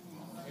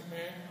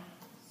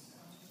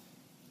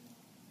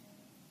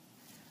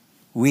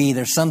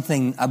 There's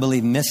something, I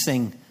believe,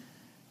 missing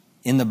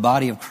in the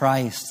body of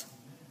Christ.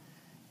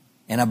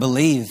 And I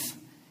believe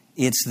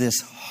it's this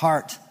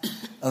heart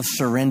of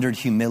surrendered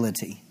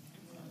humility.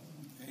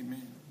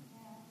 Amen.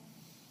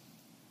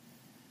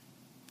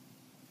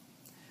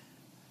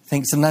 I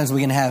think sometimes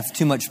we can have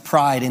too much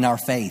pride in our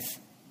faith.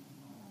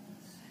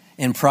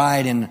 And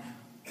pride in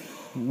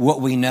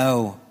what we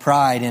know.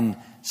 Pride in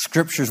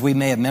scriptures we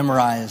may have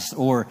memorized,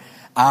 or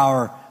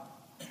our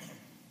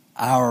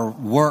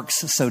works,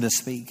 so to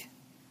speak.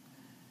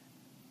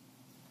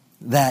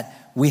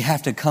 That we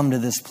have to come to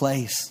this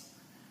place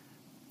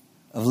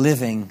of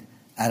living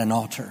at an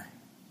altar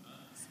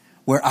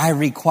where I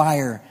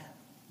require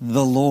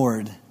the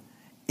Lord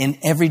in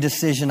every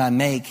decision I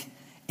make,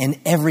 in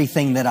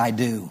everything that I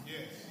do,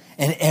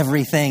 and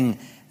everything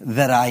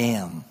that I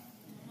am.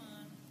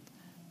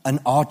 An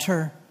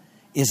altar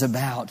is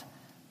about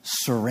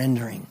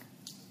surrendering.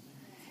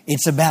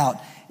 It's about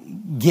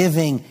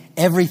giving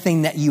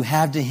everything that you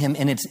have to Him,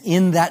 and it's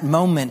in that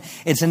moment.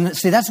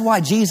 See, that's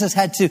why Jesus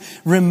had to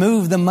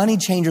remove the money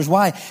changers.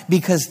 Why?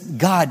 Because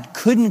God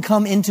couldn't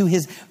come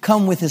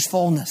with His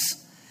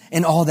fullness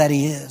in all that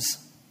He is.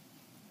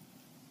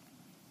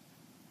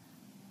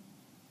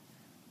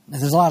 Now,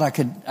 there's a lot I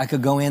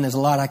could go in. There's a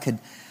lot I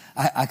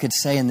could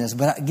say in this,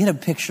 but get a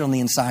picture on the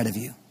inside of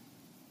you.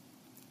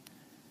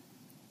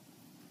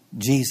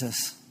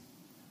 Jesus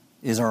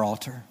is our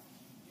altar.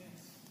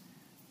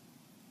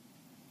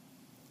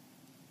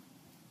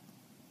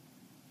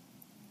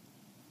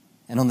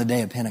 And on the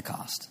day of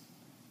Pentecost,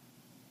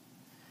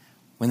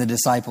 when the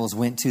disciples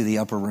went to the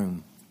upper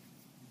room,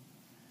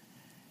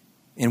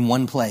 in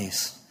one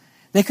place,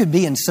 they could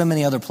be in so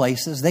many other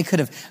places. They could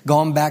have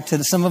gone back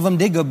some of them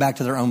did go back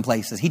to their own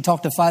places. He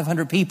talked to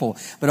 500 people,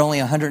 but only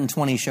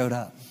 120 showed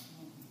up.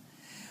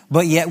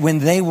 But yet when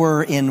they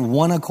were in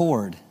one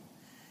accord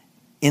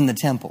in the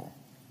temple,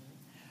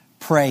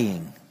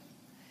 praying,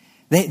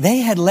 they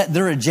had let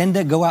their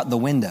agenda go out the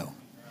window.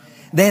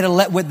 They had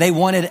let what they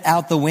wanted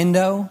out the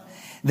window.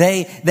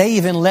 They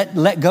even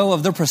let go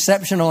of their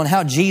perception on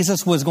how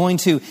Jesus was going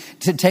to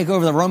take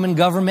over the Roman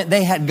government.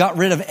 They had got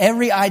rid of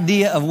every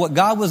idea of what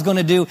God was going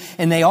to do.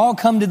 And they all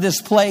come to this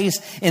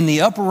place in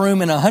the upper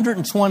room, and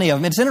 120 of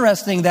them. It's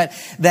interesting that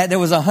there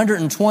was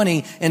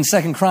 120 in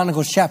 2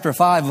 Chronicles chapter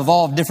 5 of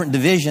all different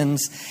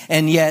divisions.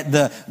 And yet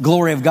the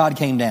glory of God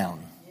came down.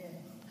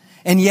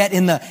 And yet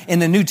in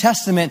the New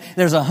Testament,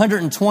 there's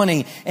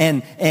 120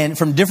 and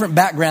from different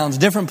backgrounds,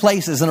 different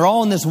places, and they're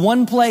all in this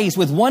one place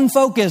with one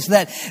focus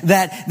that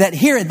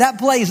here at that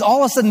place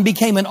all of a sudden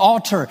became an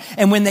altar.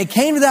 And when they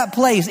came to that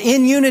place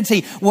in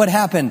unity, what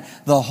happened?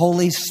 The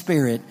Holy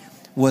Spirit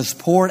was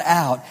poured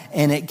out,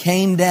 and it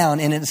came down,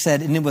 and it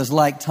said, and it was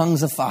like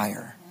tongues of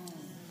fire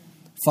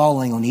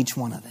falling on each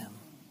one of them.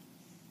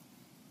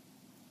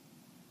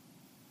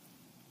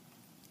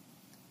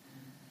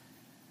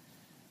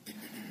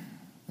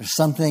 There's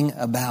something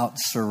about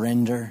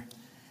surrender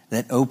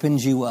that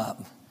opens you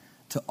up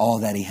to all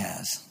that He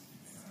has.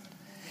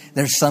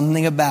 There's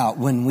something about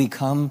when we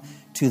come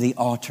to the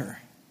altar,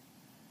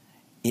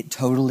 it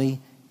totally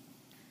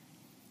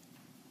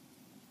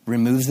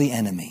removes the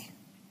enemy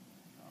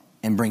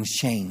and brings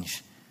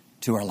change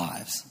to our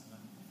lives.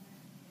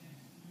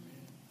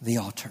 The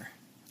altar.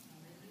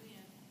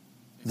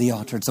 The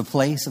altar. It's a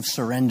place of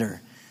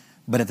surrender,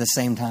 but at the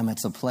same time,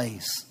 it's a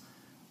place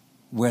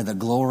where the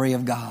glory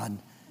of God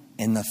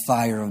and the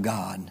fire of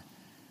God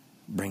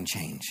bring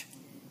change.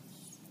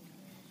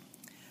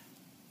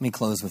 Let me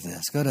close with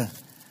this. Go to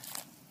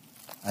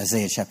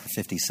Isaiah chapter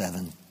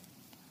 57.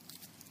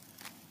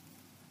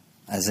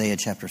 Isaiah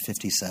chapter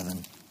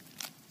 57.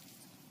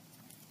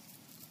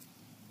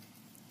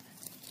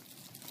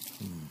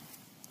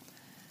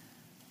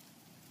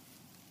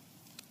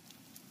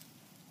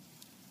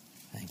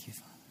 Thank you,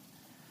 Father.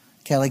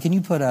 Kelly, can you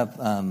put up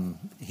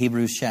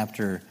Hebrews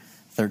chapter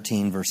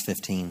 13, verse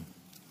 15?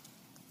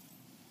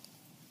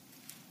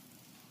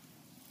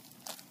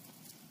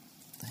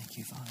 Thank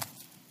you, Father.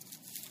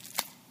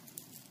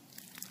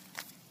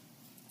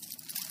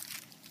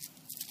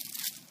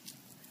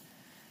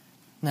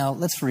 Now,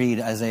 let's read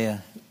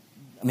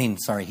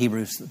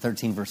Hebrews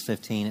 13, verse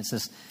 15. It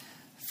says,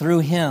 through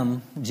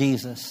Him,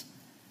 Jesus,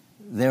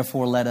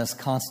 Therefore, let us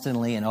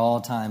constantly and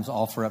all times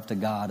offer up to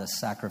God a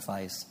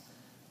sacrifice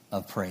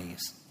of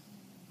praise.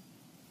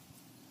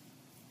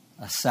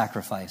 A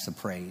sacrifice of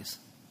praise.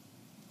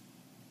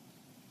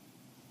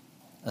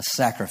 A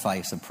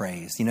sacrifice of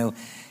praise. You know,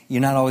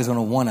 you're not always going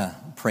to want to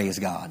praise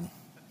God.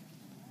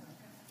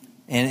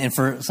 And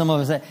for some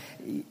of us,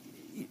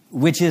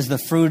 which is the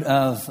fruit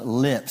of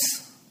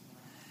lips.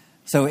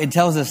 So it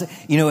tells us,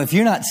 you know, if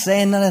you're not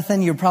saying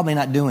nothing, you're probably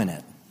not doing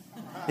it.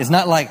 It's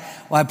not like,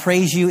 well, I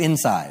praise you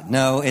inside.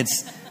 No,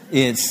 it's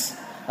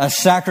a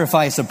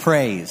sacrifice of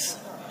praise,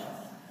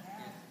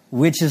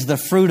 which is the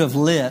fruit of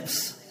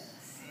lips.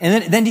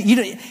 And then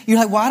you're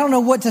like, well, I don't know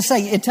what to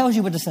say. It tells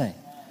you what to say.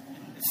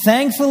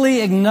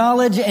 Thankfully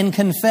acknowledge and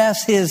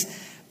confess His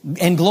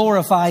and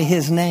glorify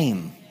His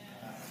name.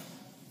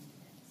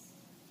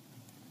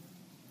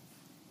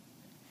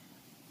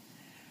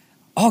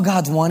 All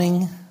God's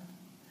wanting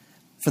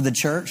for the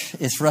church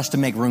is for us to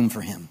make room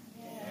for Him.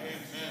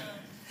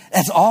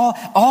 That's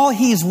all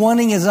He's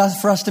wanting is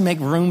for us to make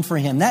room for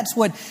Him. That's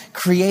what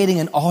creating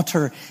an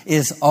altar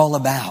is all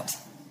about.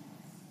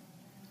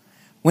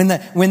 When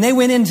they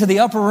went into the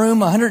upper room,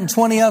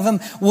 120 of them,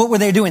 what were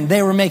they doing?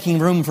 They were making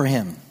room for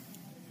Him.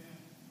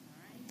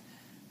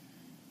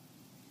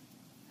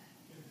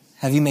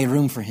 Have you made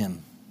room for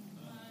Him?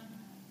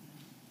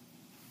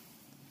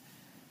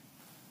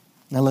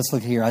 Now let's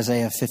look here,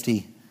 Isaiah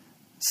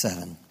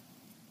 57.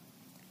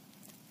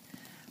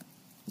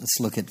 Let's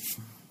look at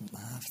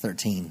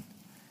 13.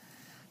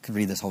 Could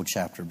read this whole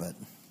chapter, but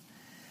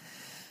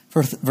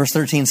verse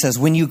 13 says,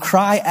 when you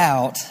cry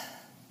out,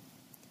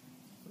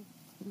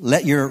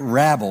 let your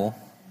rabble,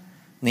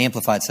 and the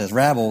Amplified says,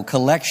 rabble,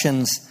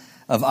 collections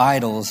of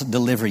idols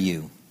deliver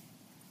you.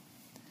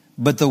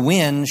 But the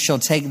wind shall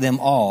take them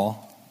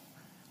all,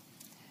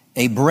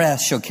 a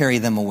breath shall carry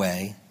them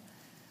away.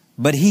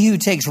 But he who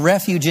takes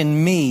refuge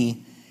in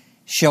me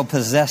shall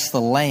possess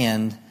the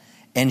land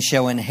and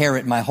shall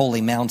inherit my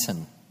holy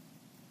mountain.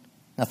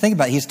 Now think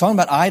about it. He's talking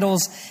about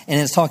idols and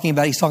he's talking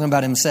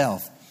about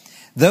himself.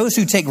 Those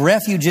who take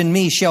refuge in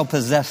me shall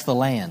possess the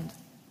land.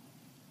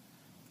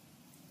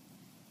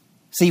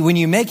 See, when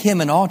you make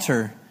Him an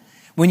altar,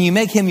 when you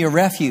make Him your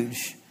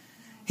refuge,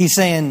 He's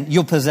saying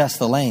you'll possess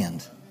the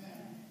land.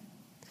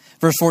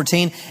 Verse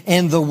 14,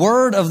 and the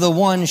word of the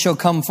one shall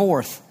come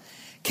forth.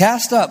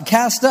 Cast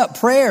up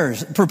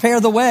prayers, prepare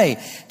the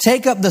way.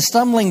 Take up the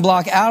stumbling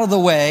block out of the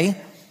way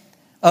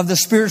of the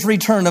Spirit's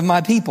return of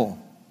my people.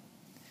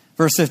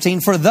 Verse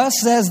 15, for thus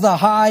says the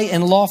high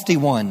and lofty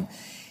one,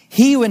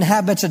 He who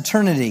inhabits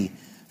eternity,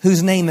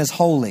 whose name is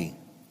holy.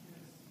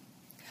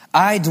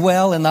 I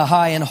dwell in the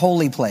high and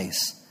holy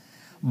place,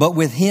 but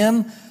with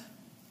him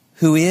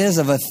who is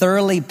of a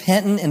thoroughly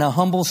penitent and a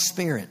humble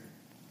spirit,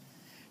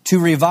 to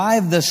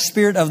revive the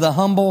spirit of the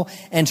humble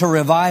and to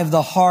revive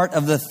the heart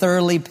of the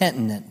thoroughly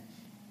penitent.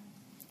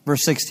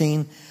 Verse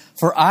 16,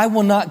 for I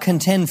will not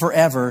contend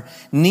forever,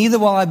 neither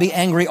will I be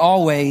angry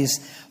always.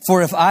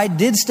 For if I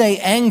did stay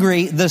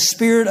angry, the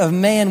spirit of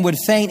man would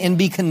faint and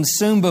be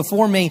consumed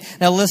before me.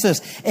 Now listen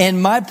to this.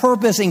 And my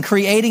purpose in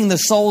creating the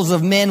souls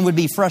of men would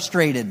be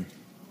frustrated.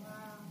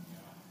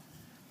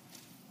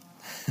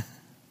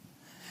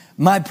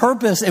 My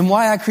purpose and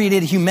why I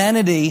created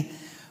humanity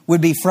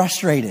would be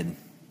frustrated.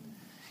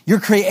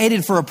 You're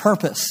created for a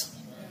purpose.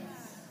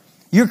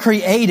 You're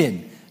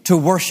created to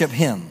worship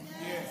Him.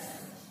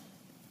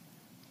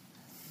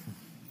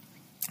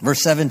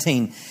 Verse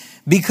 17,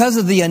 because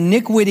of the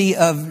iniquity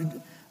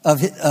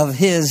of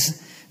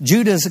his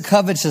Judah's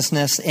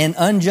covetousness and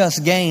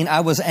unjust gain, I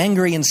was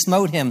angry and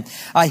smote him.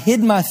 I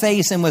hid my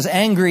face and was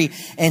angry,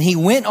 and he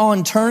went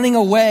on turning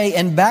away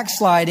and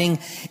backsliding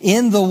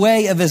in the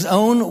way of his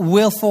own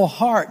willful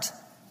heart.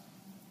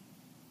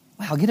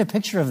 Wow, get a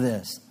picture of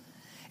this.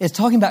 It's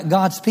talking about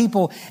God's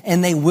people,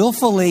 and they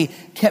willfully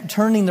kept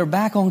turning their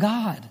back on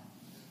God.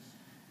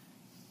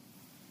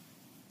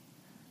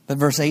 But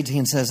verse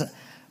 18 says,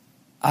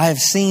 I have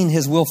seen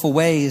his willful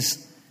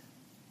ways.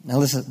 Now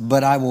listen,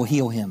 but I will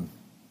heal him.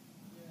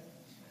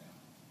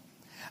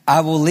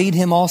 I will lead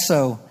him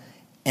also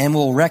and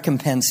will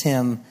recompense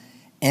him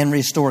and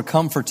restore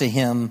comfort to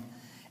him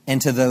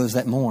and to those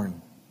that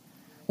mourn.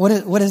 What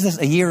is this?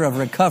 A year of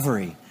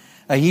recovery,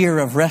 a year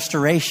of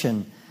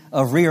restoration,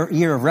 a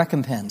year of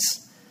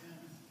recompense.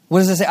 What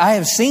does it say? I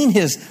have seen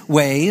his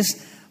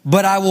ways,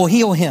 but I will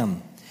heal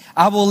him.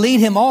 I will lead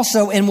him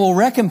also and will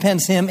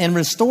recompense him and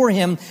restore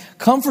him,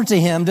 comfort to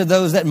him, to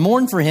those that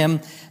mourn for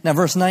him. Now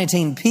verse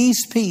 19,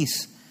 peace,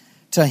 peace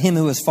to him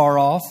who is far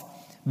off,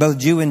 both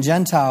Jew and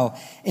Gentile,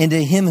 and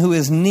to him who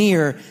is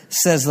near,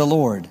 says the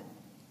Lord.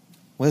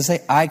 What does it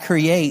say? I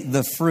create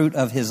the fruit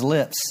of his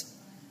lips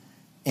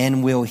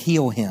and will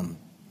heal him.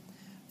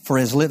 For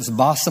his lips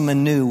blossom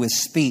anew with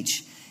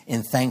speech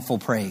in thankful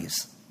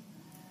praise.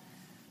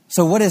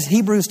 So what is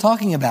Hebrews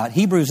talking about?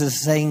 Hebrews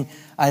is saying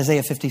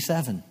Isaiah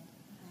 57.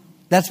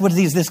 That's what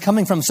this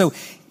coming from. So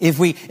if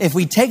we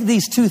take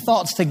these two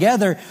thoughts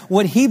together,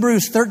 what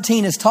Hebrews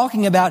 13 is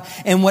talking about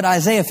and what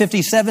Isaiah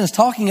 57 is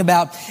talking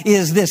about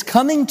is this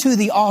coming to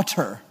the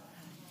altar.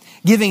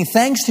 Giving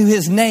thanks to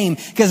his name,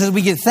 because as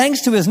we give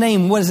thanks to his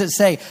name, what does it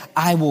say?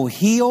 I will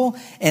heal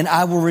and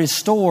I will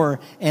restore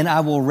and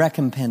I will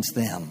recompense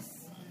them.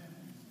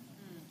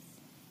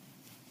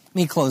 Let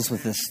me close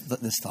with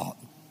this thought.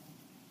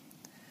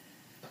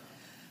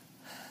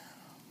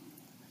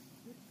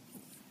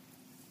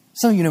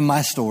 Some of you know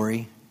my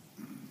story.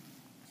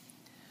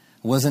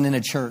 I wasn't in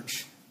a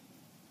church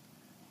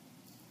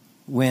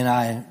when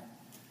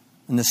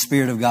the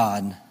Spirit of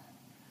God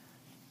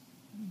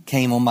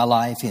came on my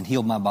life and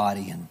healed my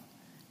body and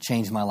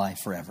changed my life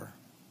forever.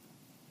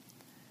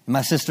 In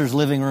my sister's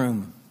living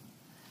room,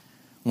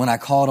 when I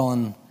called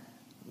on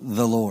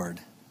the Lord.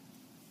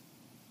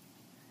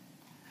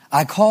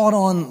 I called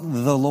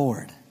on the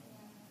Lord.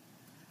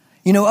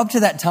 You know, up to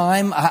that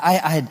time,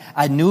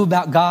 I knew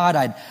about God.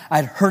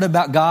 I'd heard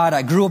about God.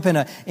 I grew up in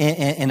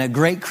a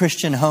great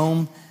Christian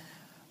home.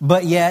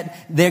 But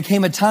yet, there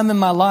came a time in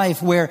my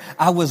life where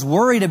I was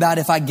worried about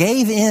if I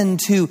gave in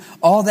to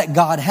all that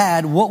God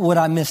had, what would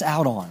I miss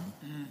out on?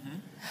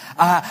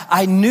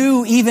 I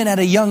knew even at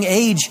a young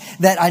age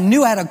that I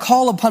knew I had a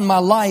call upon my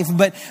life,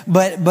 but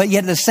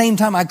yet at the same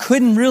time, I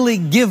couldn't really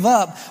give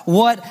up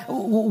what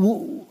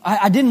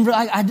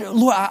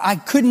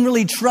I couldn't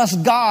really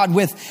trust God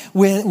with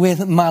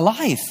my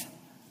life.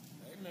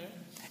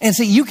 And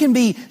so you can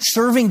be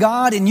serving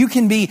God and you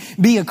can be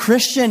a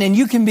Christian and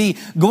you can be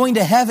going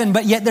to heaven,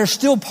 but yet there's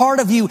still part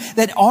of you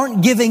that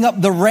aren't giving up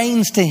the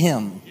reins to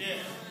Him. Yes.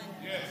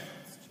 Yes.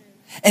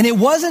 And it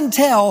wasn't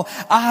until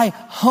I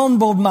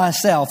humbled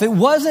myself. It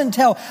wasn't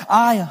until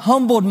I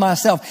humbled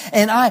myself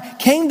and I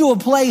came to a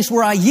place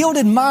where I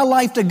yielded my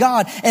life to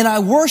God and I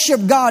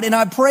worshiped God and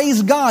I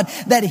praised God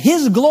that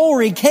His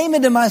glory came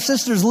into my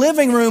sister's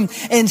living room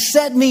and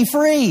set me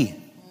free.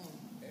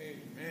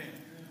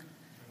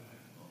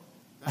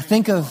 I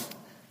think of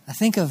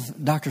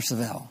Dr.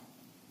 Savelle.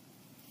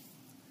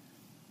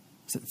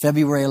 It's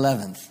February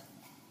 11th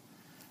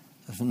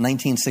of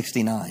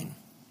 1969.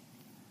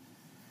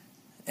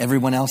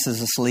 Everyone else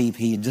is asleep.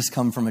 He had just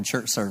come from a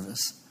church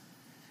service.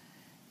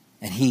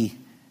 And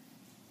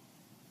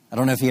I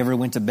don't know if he ever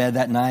went to bed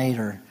that night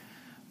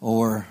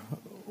or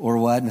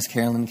what. Miss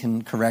Carolyn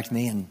can correct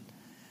me.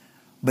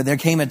 But there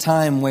came a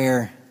time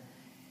where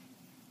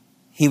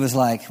he was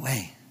like,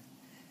 wait.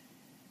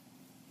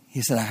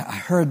 He said, I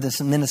heard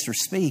this minister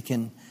speak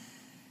and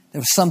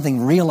there was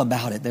something real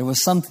about it. There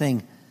was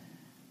something,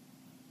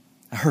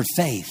 I heard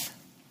faith.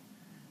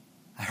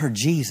 I heard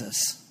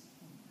Jesus.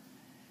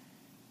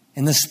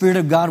 And the Spirit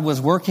of God was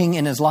working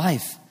in his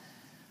life.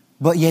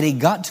 But yet he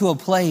got to a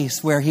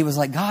place where he was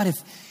like, God, if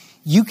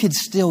you could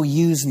still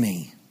use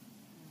me.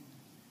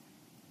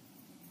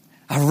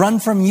 I've run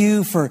from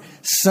you for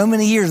so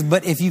many years,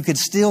 but if you could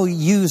still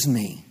use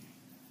me,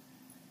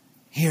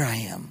 here I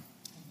am.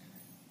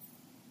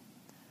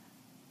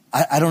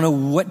 I don't know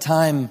what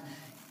time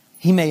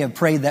he may have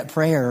prayed that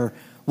prayer or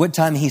what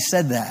time he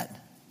said that.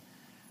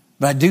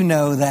 But I do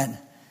know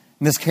that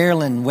Miss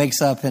Carolyn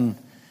wakes up and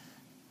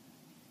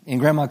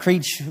Grandma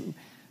Creech,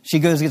 she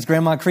goes and gets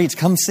Grandma Creech,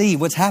 come see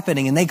what's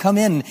happening. And they come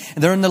in,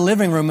 and they're in the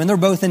living room and they're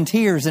both in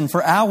tears. And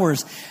for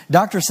hours,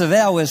 Dr.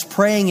 Savelle is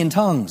praying in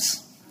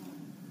tongues.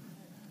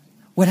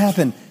 What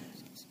happened?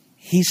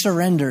 He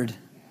surrendered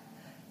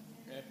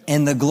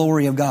and the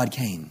glory of God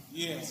came.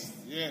 Yes,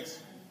 yes.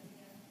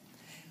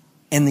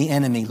 And the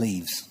enemy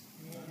leaves.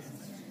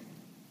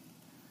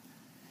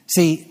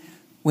 See,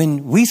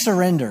 when we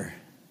surrender,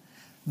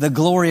 the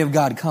glory of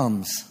God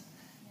comes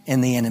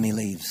and the enemy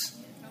leaves.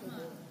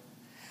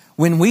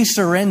 When we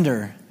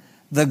surrender,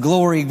 the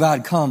glory of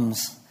God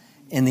comes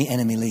and the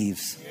enemy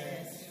leaves.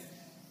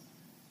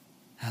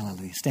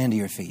 Hallelujah. Stand to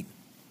your feet.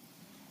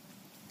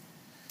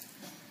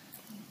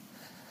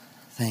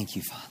 Thank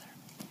you, Father.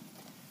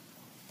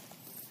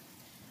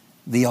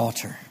 The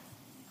altar.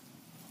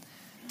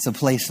 It's a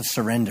place of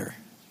surrender.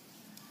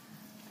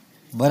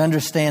 But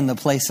understand the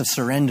place of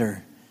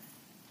surrender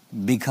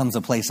becomes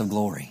a place of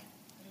glory.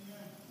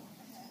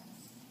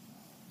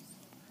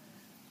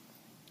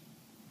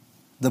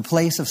 The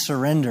place of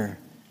surrender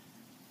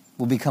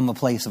will become a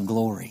place of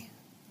glory.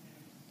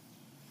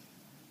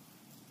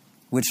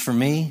 Which for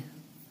me,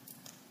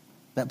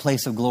 that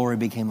place of glory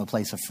became a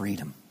place of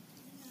freedom.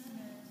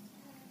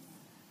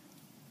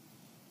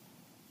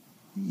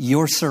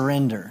 Your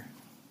surrender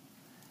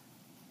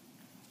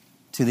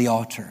to the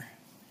altar,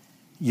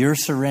 your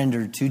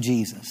surrender to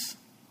Jesus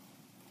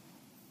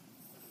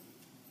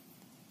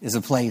is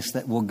a place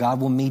that God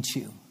will meet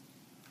you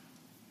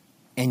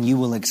and you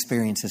will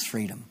experience His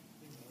freedom.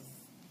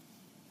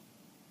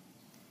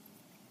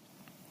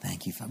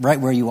 Thank you, Father. Right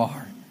where you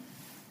are.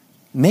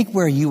 Make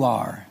where you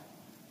are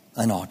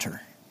an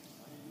altar.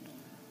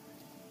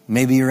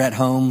 Maybe you're at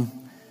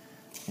home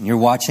and you're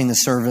watching the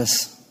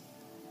service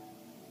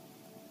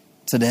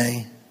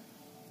today.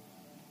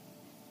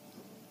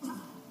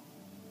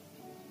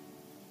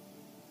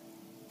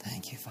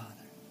 Thank you, Father.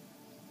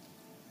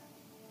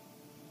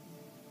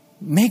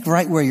 Make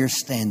right where you're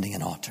standing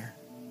an altar.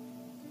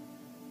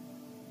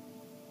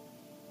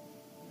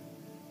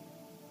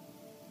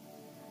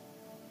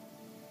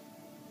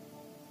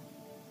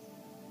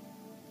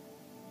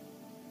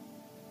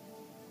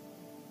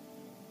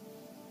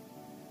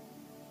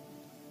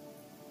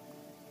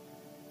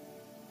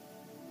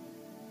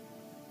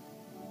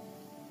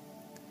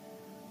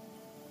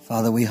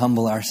 Father, we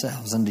humble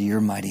ourselves under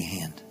your mighty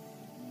hand.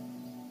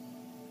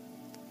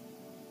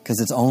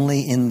 Because it's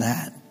only in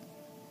that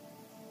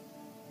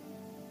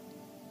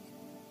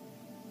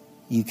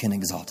you can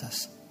exalt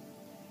us.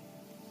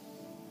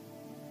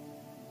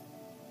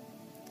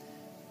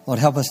 Lord,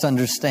 help us to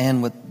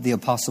understand what the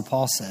Apostle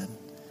Paul said.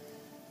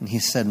 And he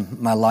said,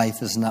 my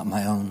life is not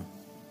my own,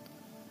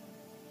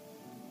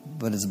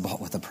 but it's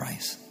bought with a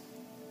price.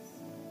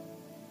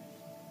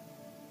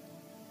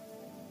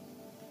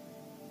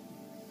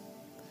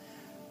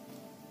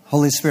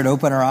 Holy Spirit,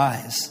 open our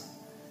eyes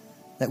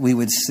that we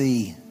would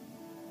see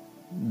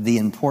the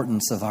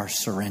importance of our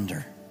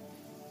surrender.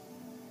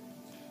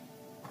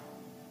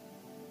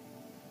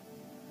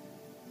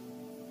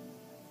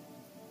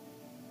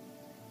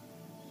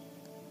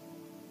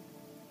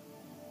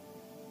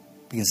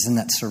 Because in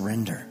that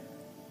surrender,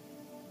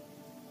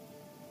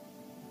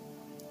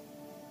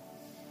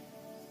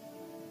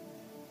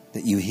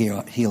 that you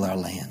heal our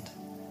land.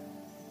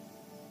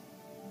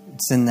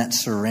 It's in that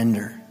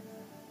surrender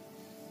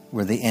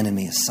where the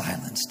enemy is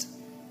silenced.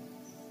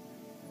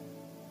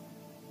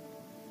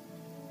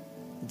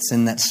 It's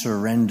in that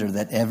surrender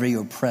that every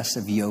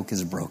oppressive yoke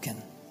is broken.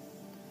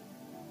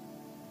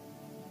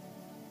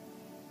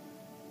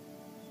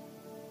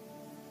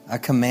 I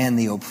command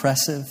the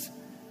oppressive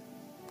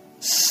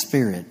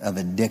spirit of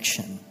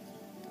addiction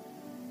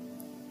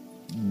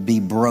be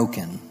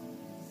broken.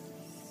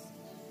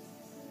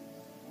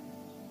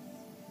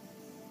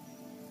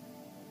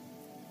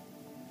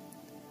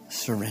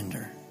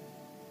 Surrender.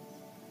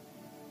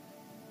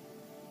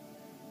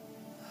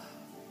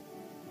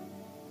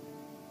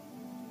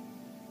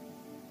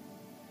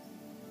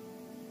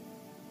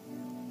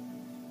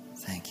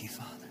 Thank you,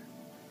 Father.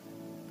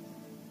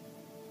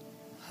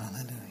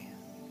 Hallelujah.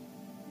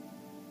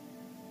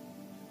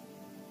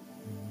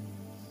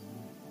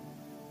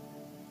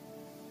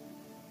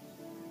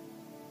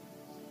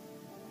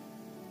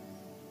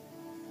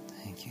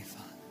 Thank you,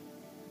 Father.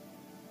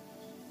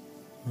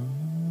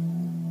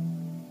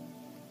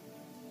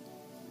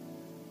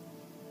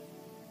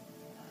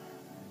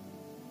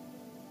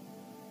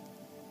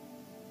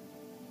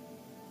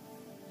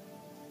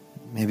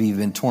 Maybe you've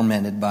been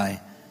tormented by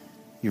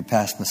your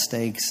past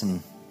mistakes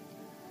and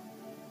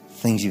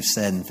things you've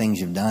said and things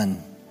you've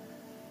done.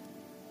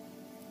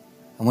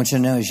 I want you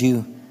to know as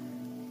you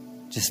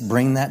just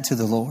bring that to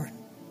the Lord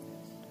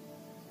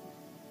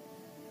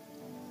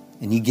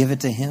and you give it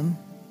to Him,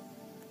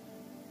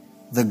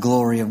 the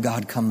glory of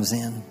God comes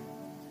in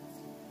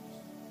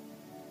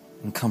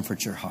and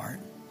comforts your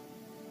heart.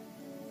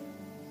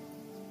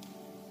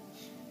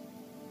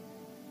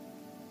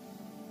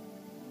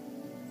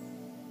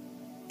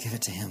 Give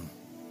it to Him.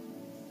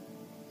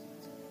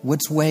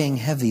 What's weighing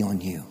heavy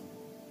on you?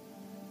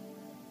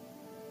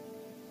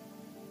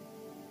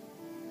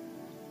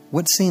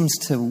 What seems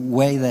to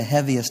weigh the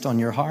heaviest on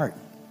your heart?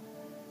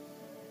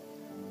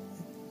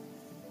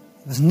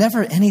 It was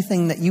never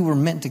anything that you were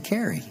meant to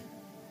carry.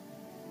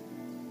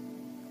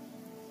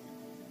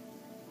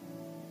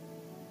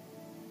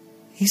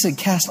 He said,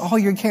 cast all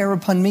your care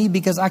upon me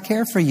because I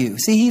care for you.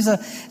 See,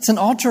 it's an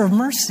altar of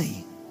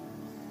mercy.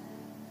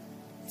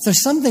 If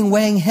there's something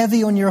weighing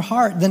heavy on your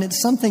heart, then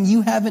it's something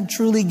you haven't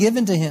truly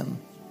given to Him.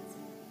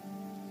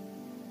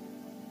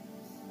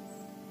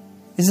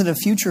 Is it a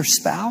future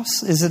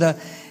spouse? Is it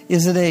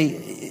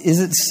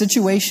a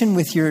situation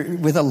with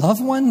a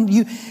loved one?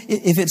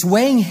 If it's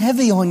weighing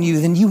heavy on you,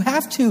 then you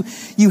have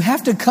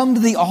to come to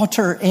the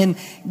altar and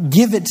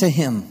give it to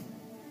Him.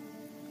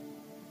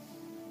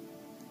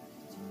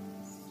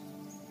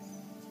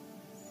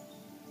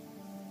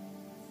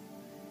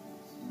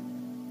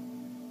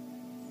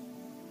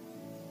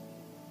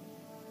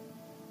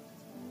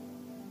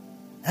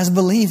 As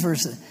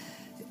believers,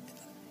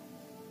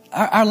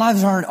 our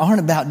lives aren't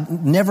about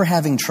never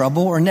having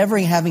trouble or never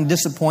having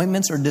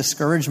disappointments or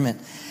discouragement.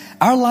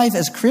 Our life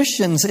as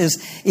Christians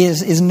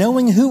is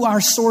knowing who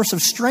our source of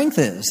strength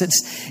is.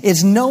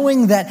 It's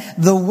knowing that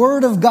the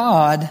Word of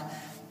God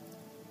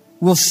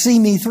will see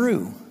me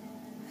through.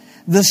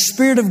 The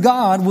Spirit of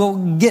God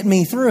will get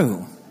me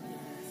through.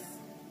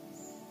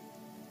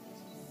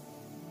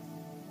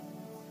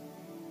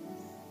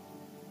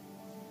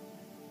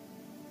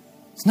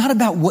 It's not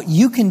about what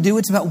you can do.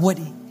 It's about what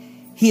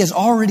He has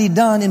already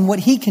done and what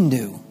He can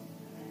do.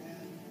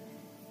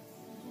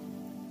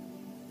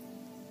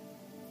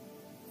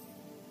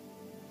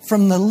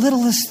 From the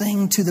littlest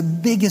thing to the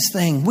biggest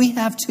thing, we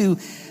have to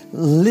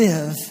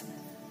live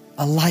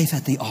a life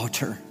at the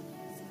altar.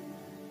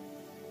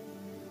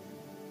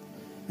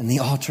 And the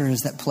altar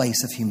is that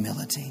place of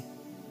humility.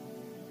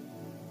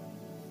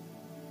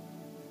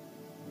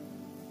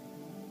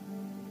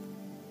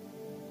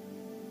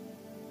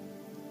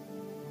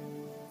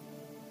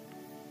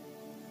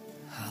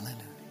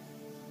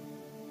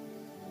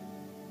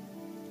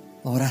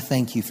 Lord, I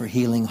thank you for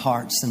healing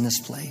hearts in this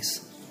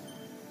place.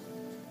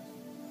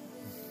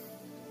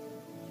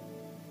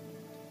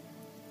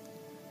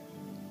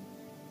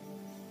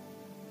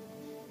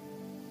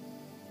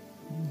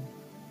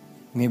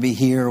 Maybe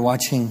here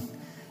watching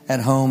at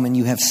home and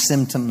you have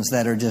symptoms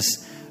that are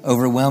just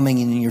overwhelming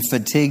and you're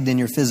fatigued in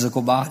your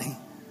physical body,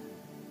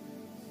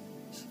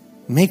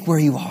 make where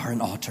you are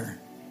an altar.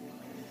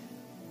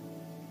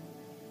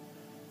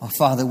 Oh,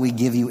 Father, we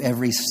give you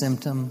every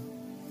symptom.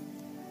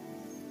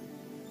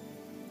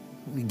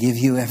 We give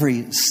you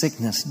every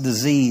sickness,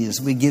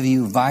 disease. We give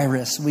you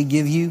virus. We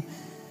give you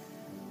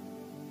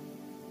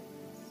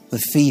the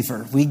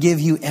fever. We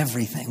give you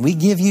everything. We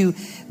give you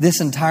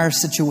this entire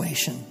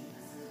situation.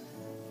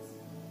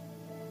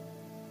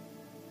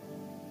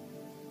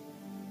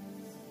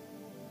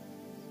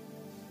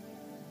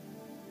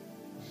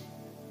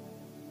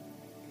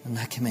 And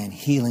I command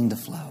healing to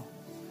flow.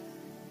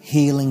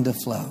 Healing to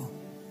flow.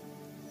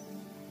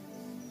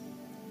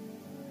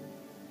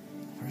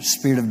 For the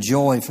spirit of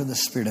joy, for the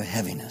spirit of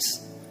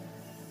heaviness.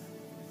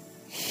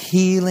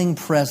 Healing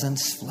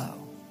presence flow.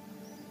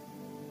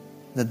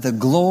 That the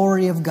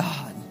glory of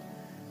God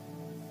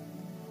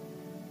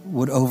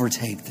would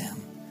overtake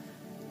them.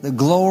 The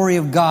glory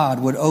of God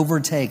would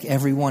overtake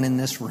everyone in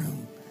this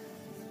room.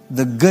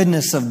 The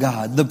goodness of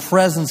God, the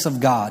presence of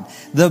God,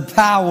 the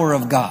power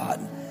of God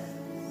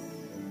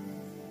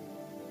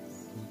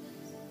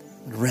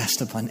would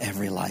rest upon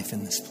every life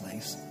in this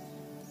place.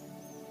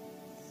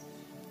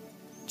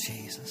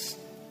 Jesus.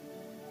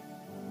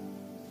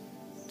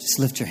 Just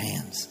lift your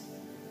hands.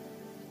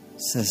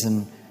 It says,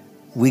 and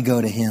we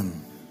go to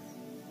Him.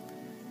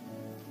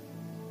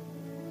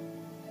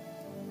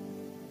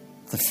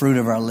 The fruit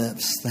of our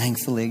lips,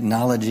 thankfully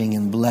acknowledging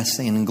and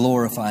blessing and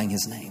glorifying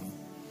His name.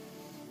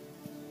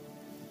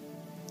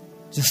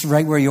 Just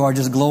right where you are,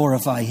 just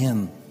glorify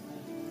Him.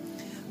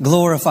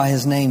 Glorify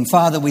His name.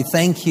 Father, we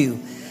thank you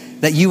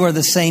that you are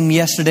the same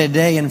yesterday,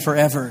 today, and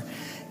forever.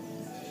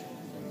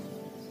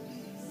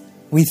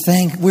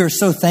 We're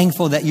so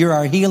thankful that you're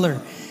our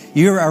healer.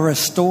 You're our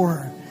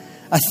restorer.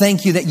 I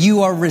thank you that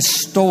you are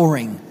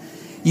restoring.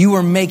 You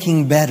are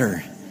making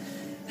better.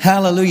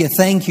 Hallelujah.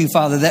 Thank you,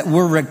 Father, that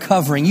we're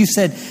recovering. You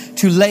said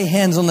to lay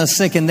hands on the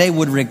sick and they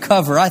would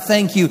recover. I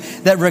thank you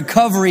that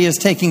recovery is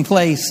taking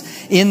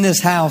place in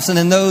this house and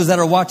in those that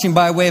are watching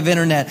by way of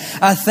internet.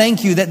 I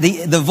thank you that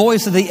the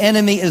voice of the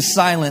enemy is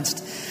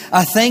silenced.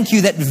 I thank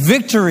you that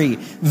victory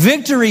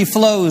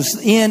flows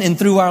in and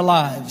through our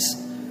lives.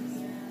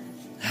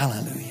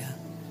 Hallelujah.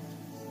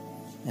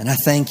 And I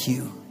thank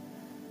you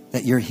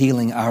that you're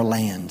healing our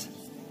land.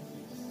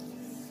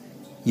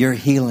 You're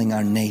healing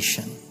our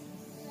nation.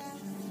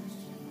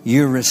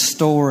 You're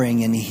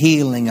restoring and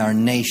healing our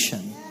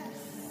nation.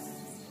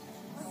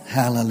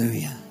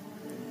 Hallelujah.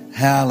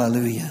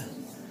 Hallelujah.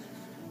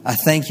 I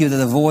thank you that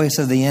the voice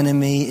of the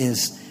enemy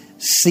is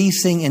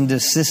ceasing and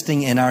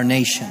desisting in our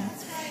nation.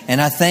 And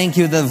I thank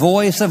you the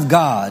voice of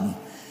God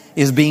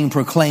is being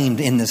proclaimed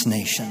in this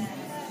nation.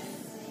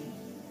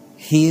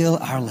 Heal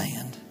our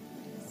land.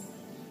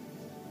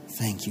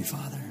 Thank you,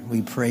 Father.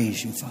 We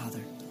praise you,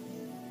 Father.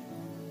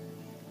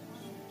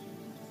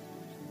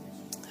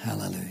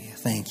 Hallelujah.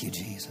 Thank you,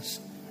 Jesus.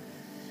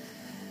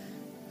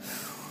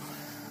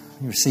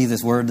 You receive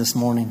this word this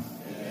morning?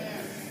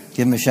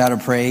 Give him a shout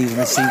of praise.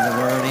 Receive the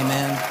word.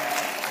 Amen.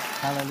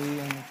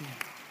 Hallelujah.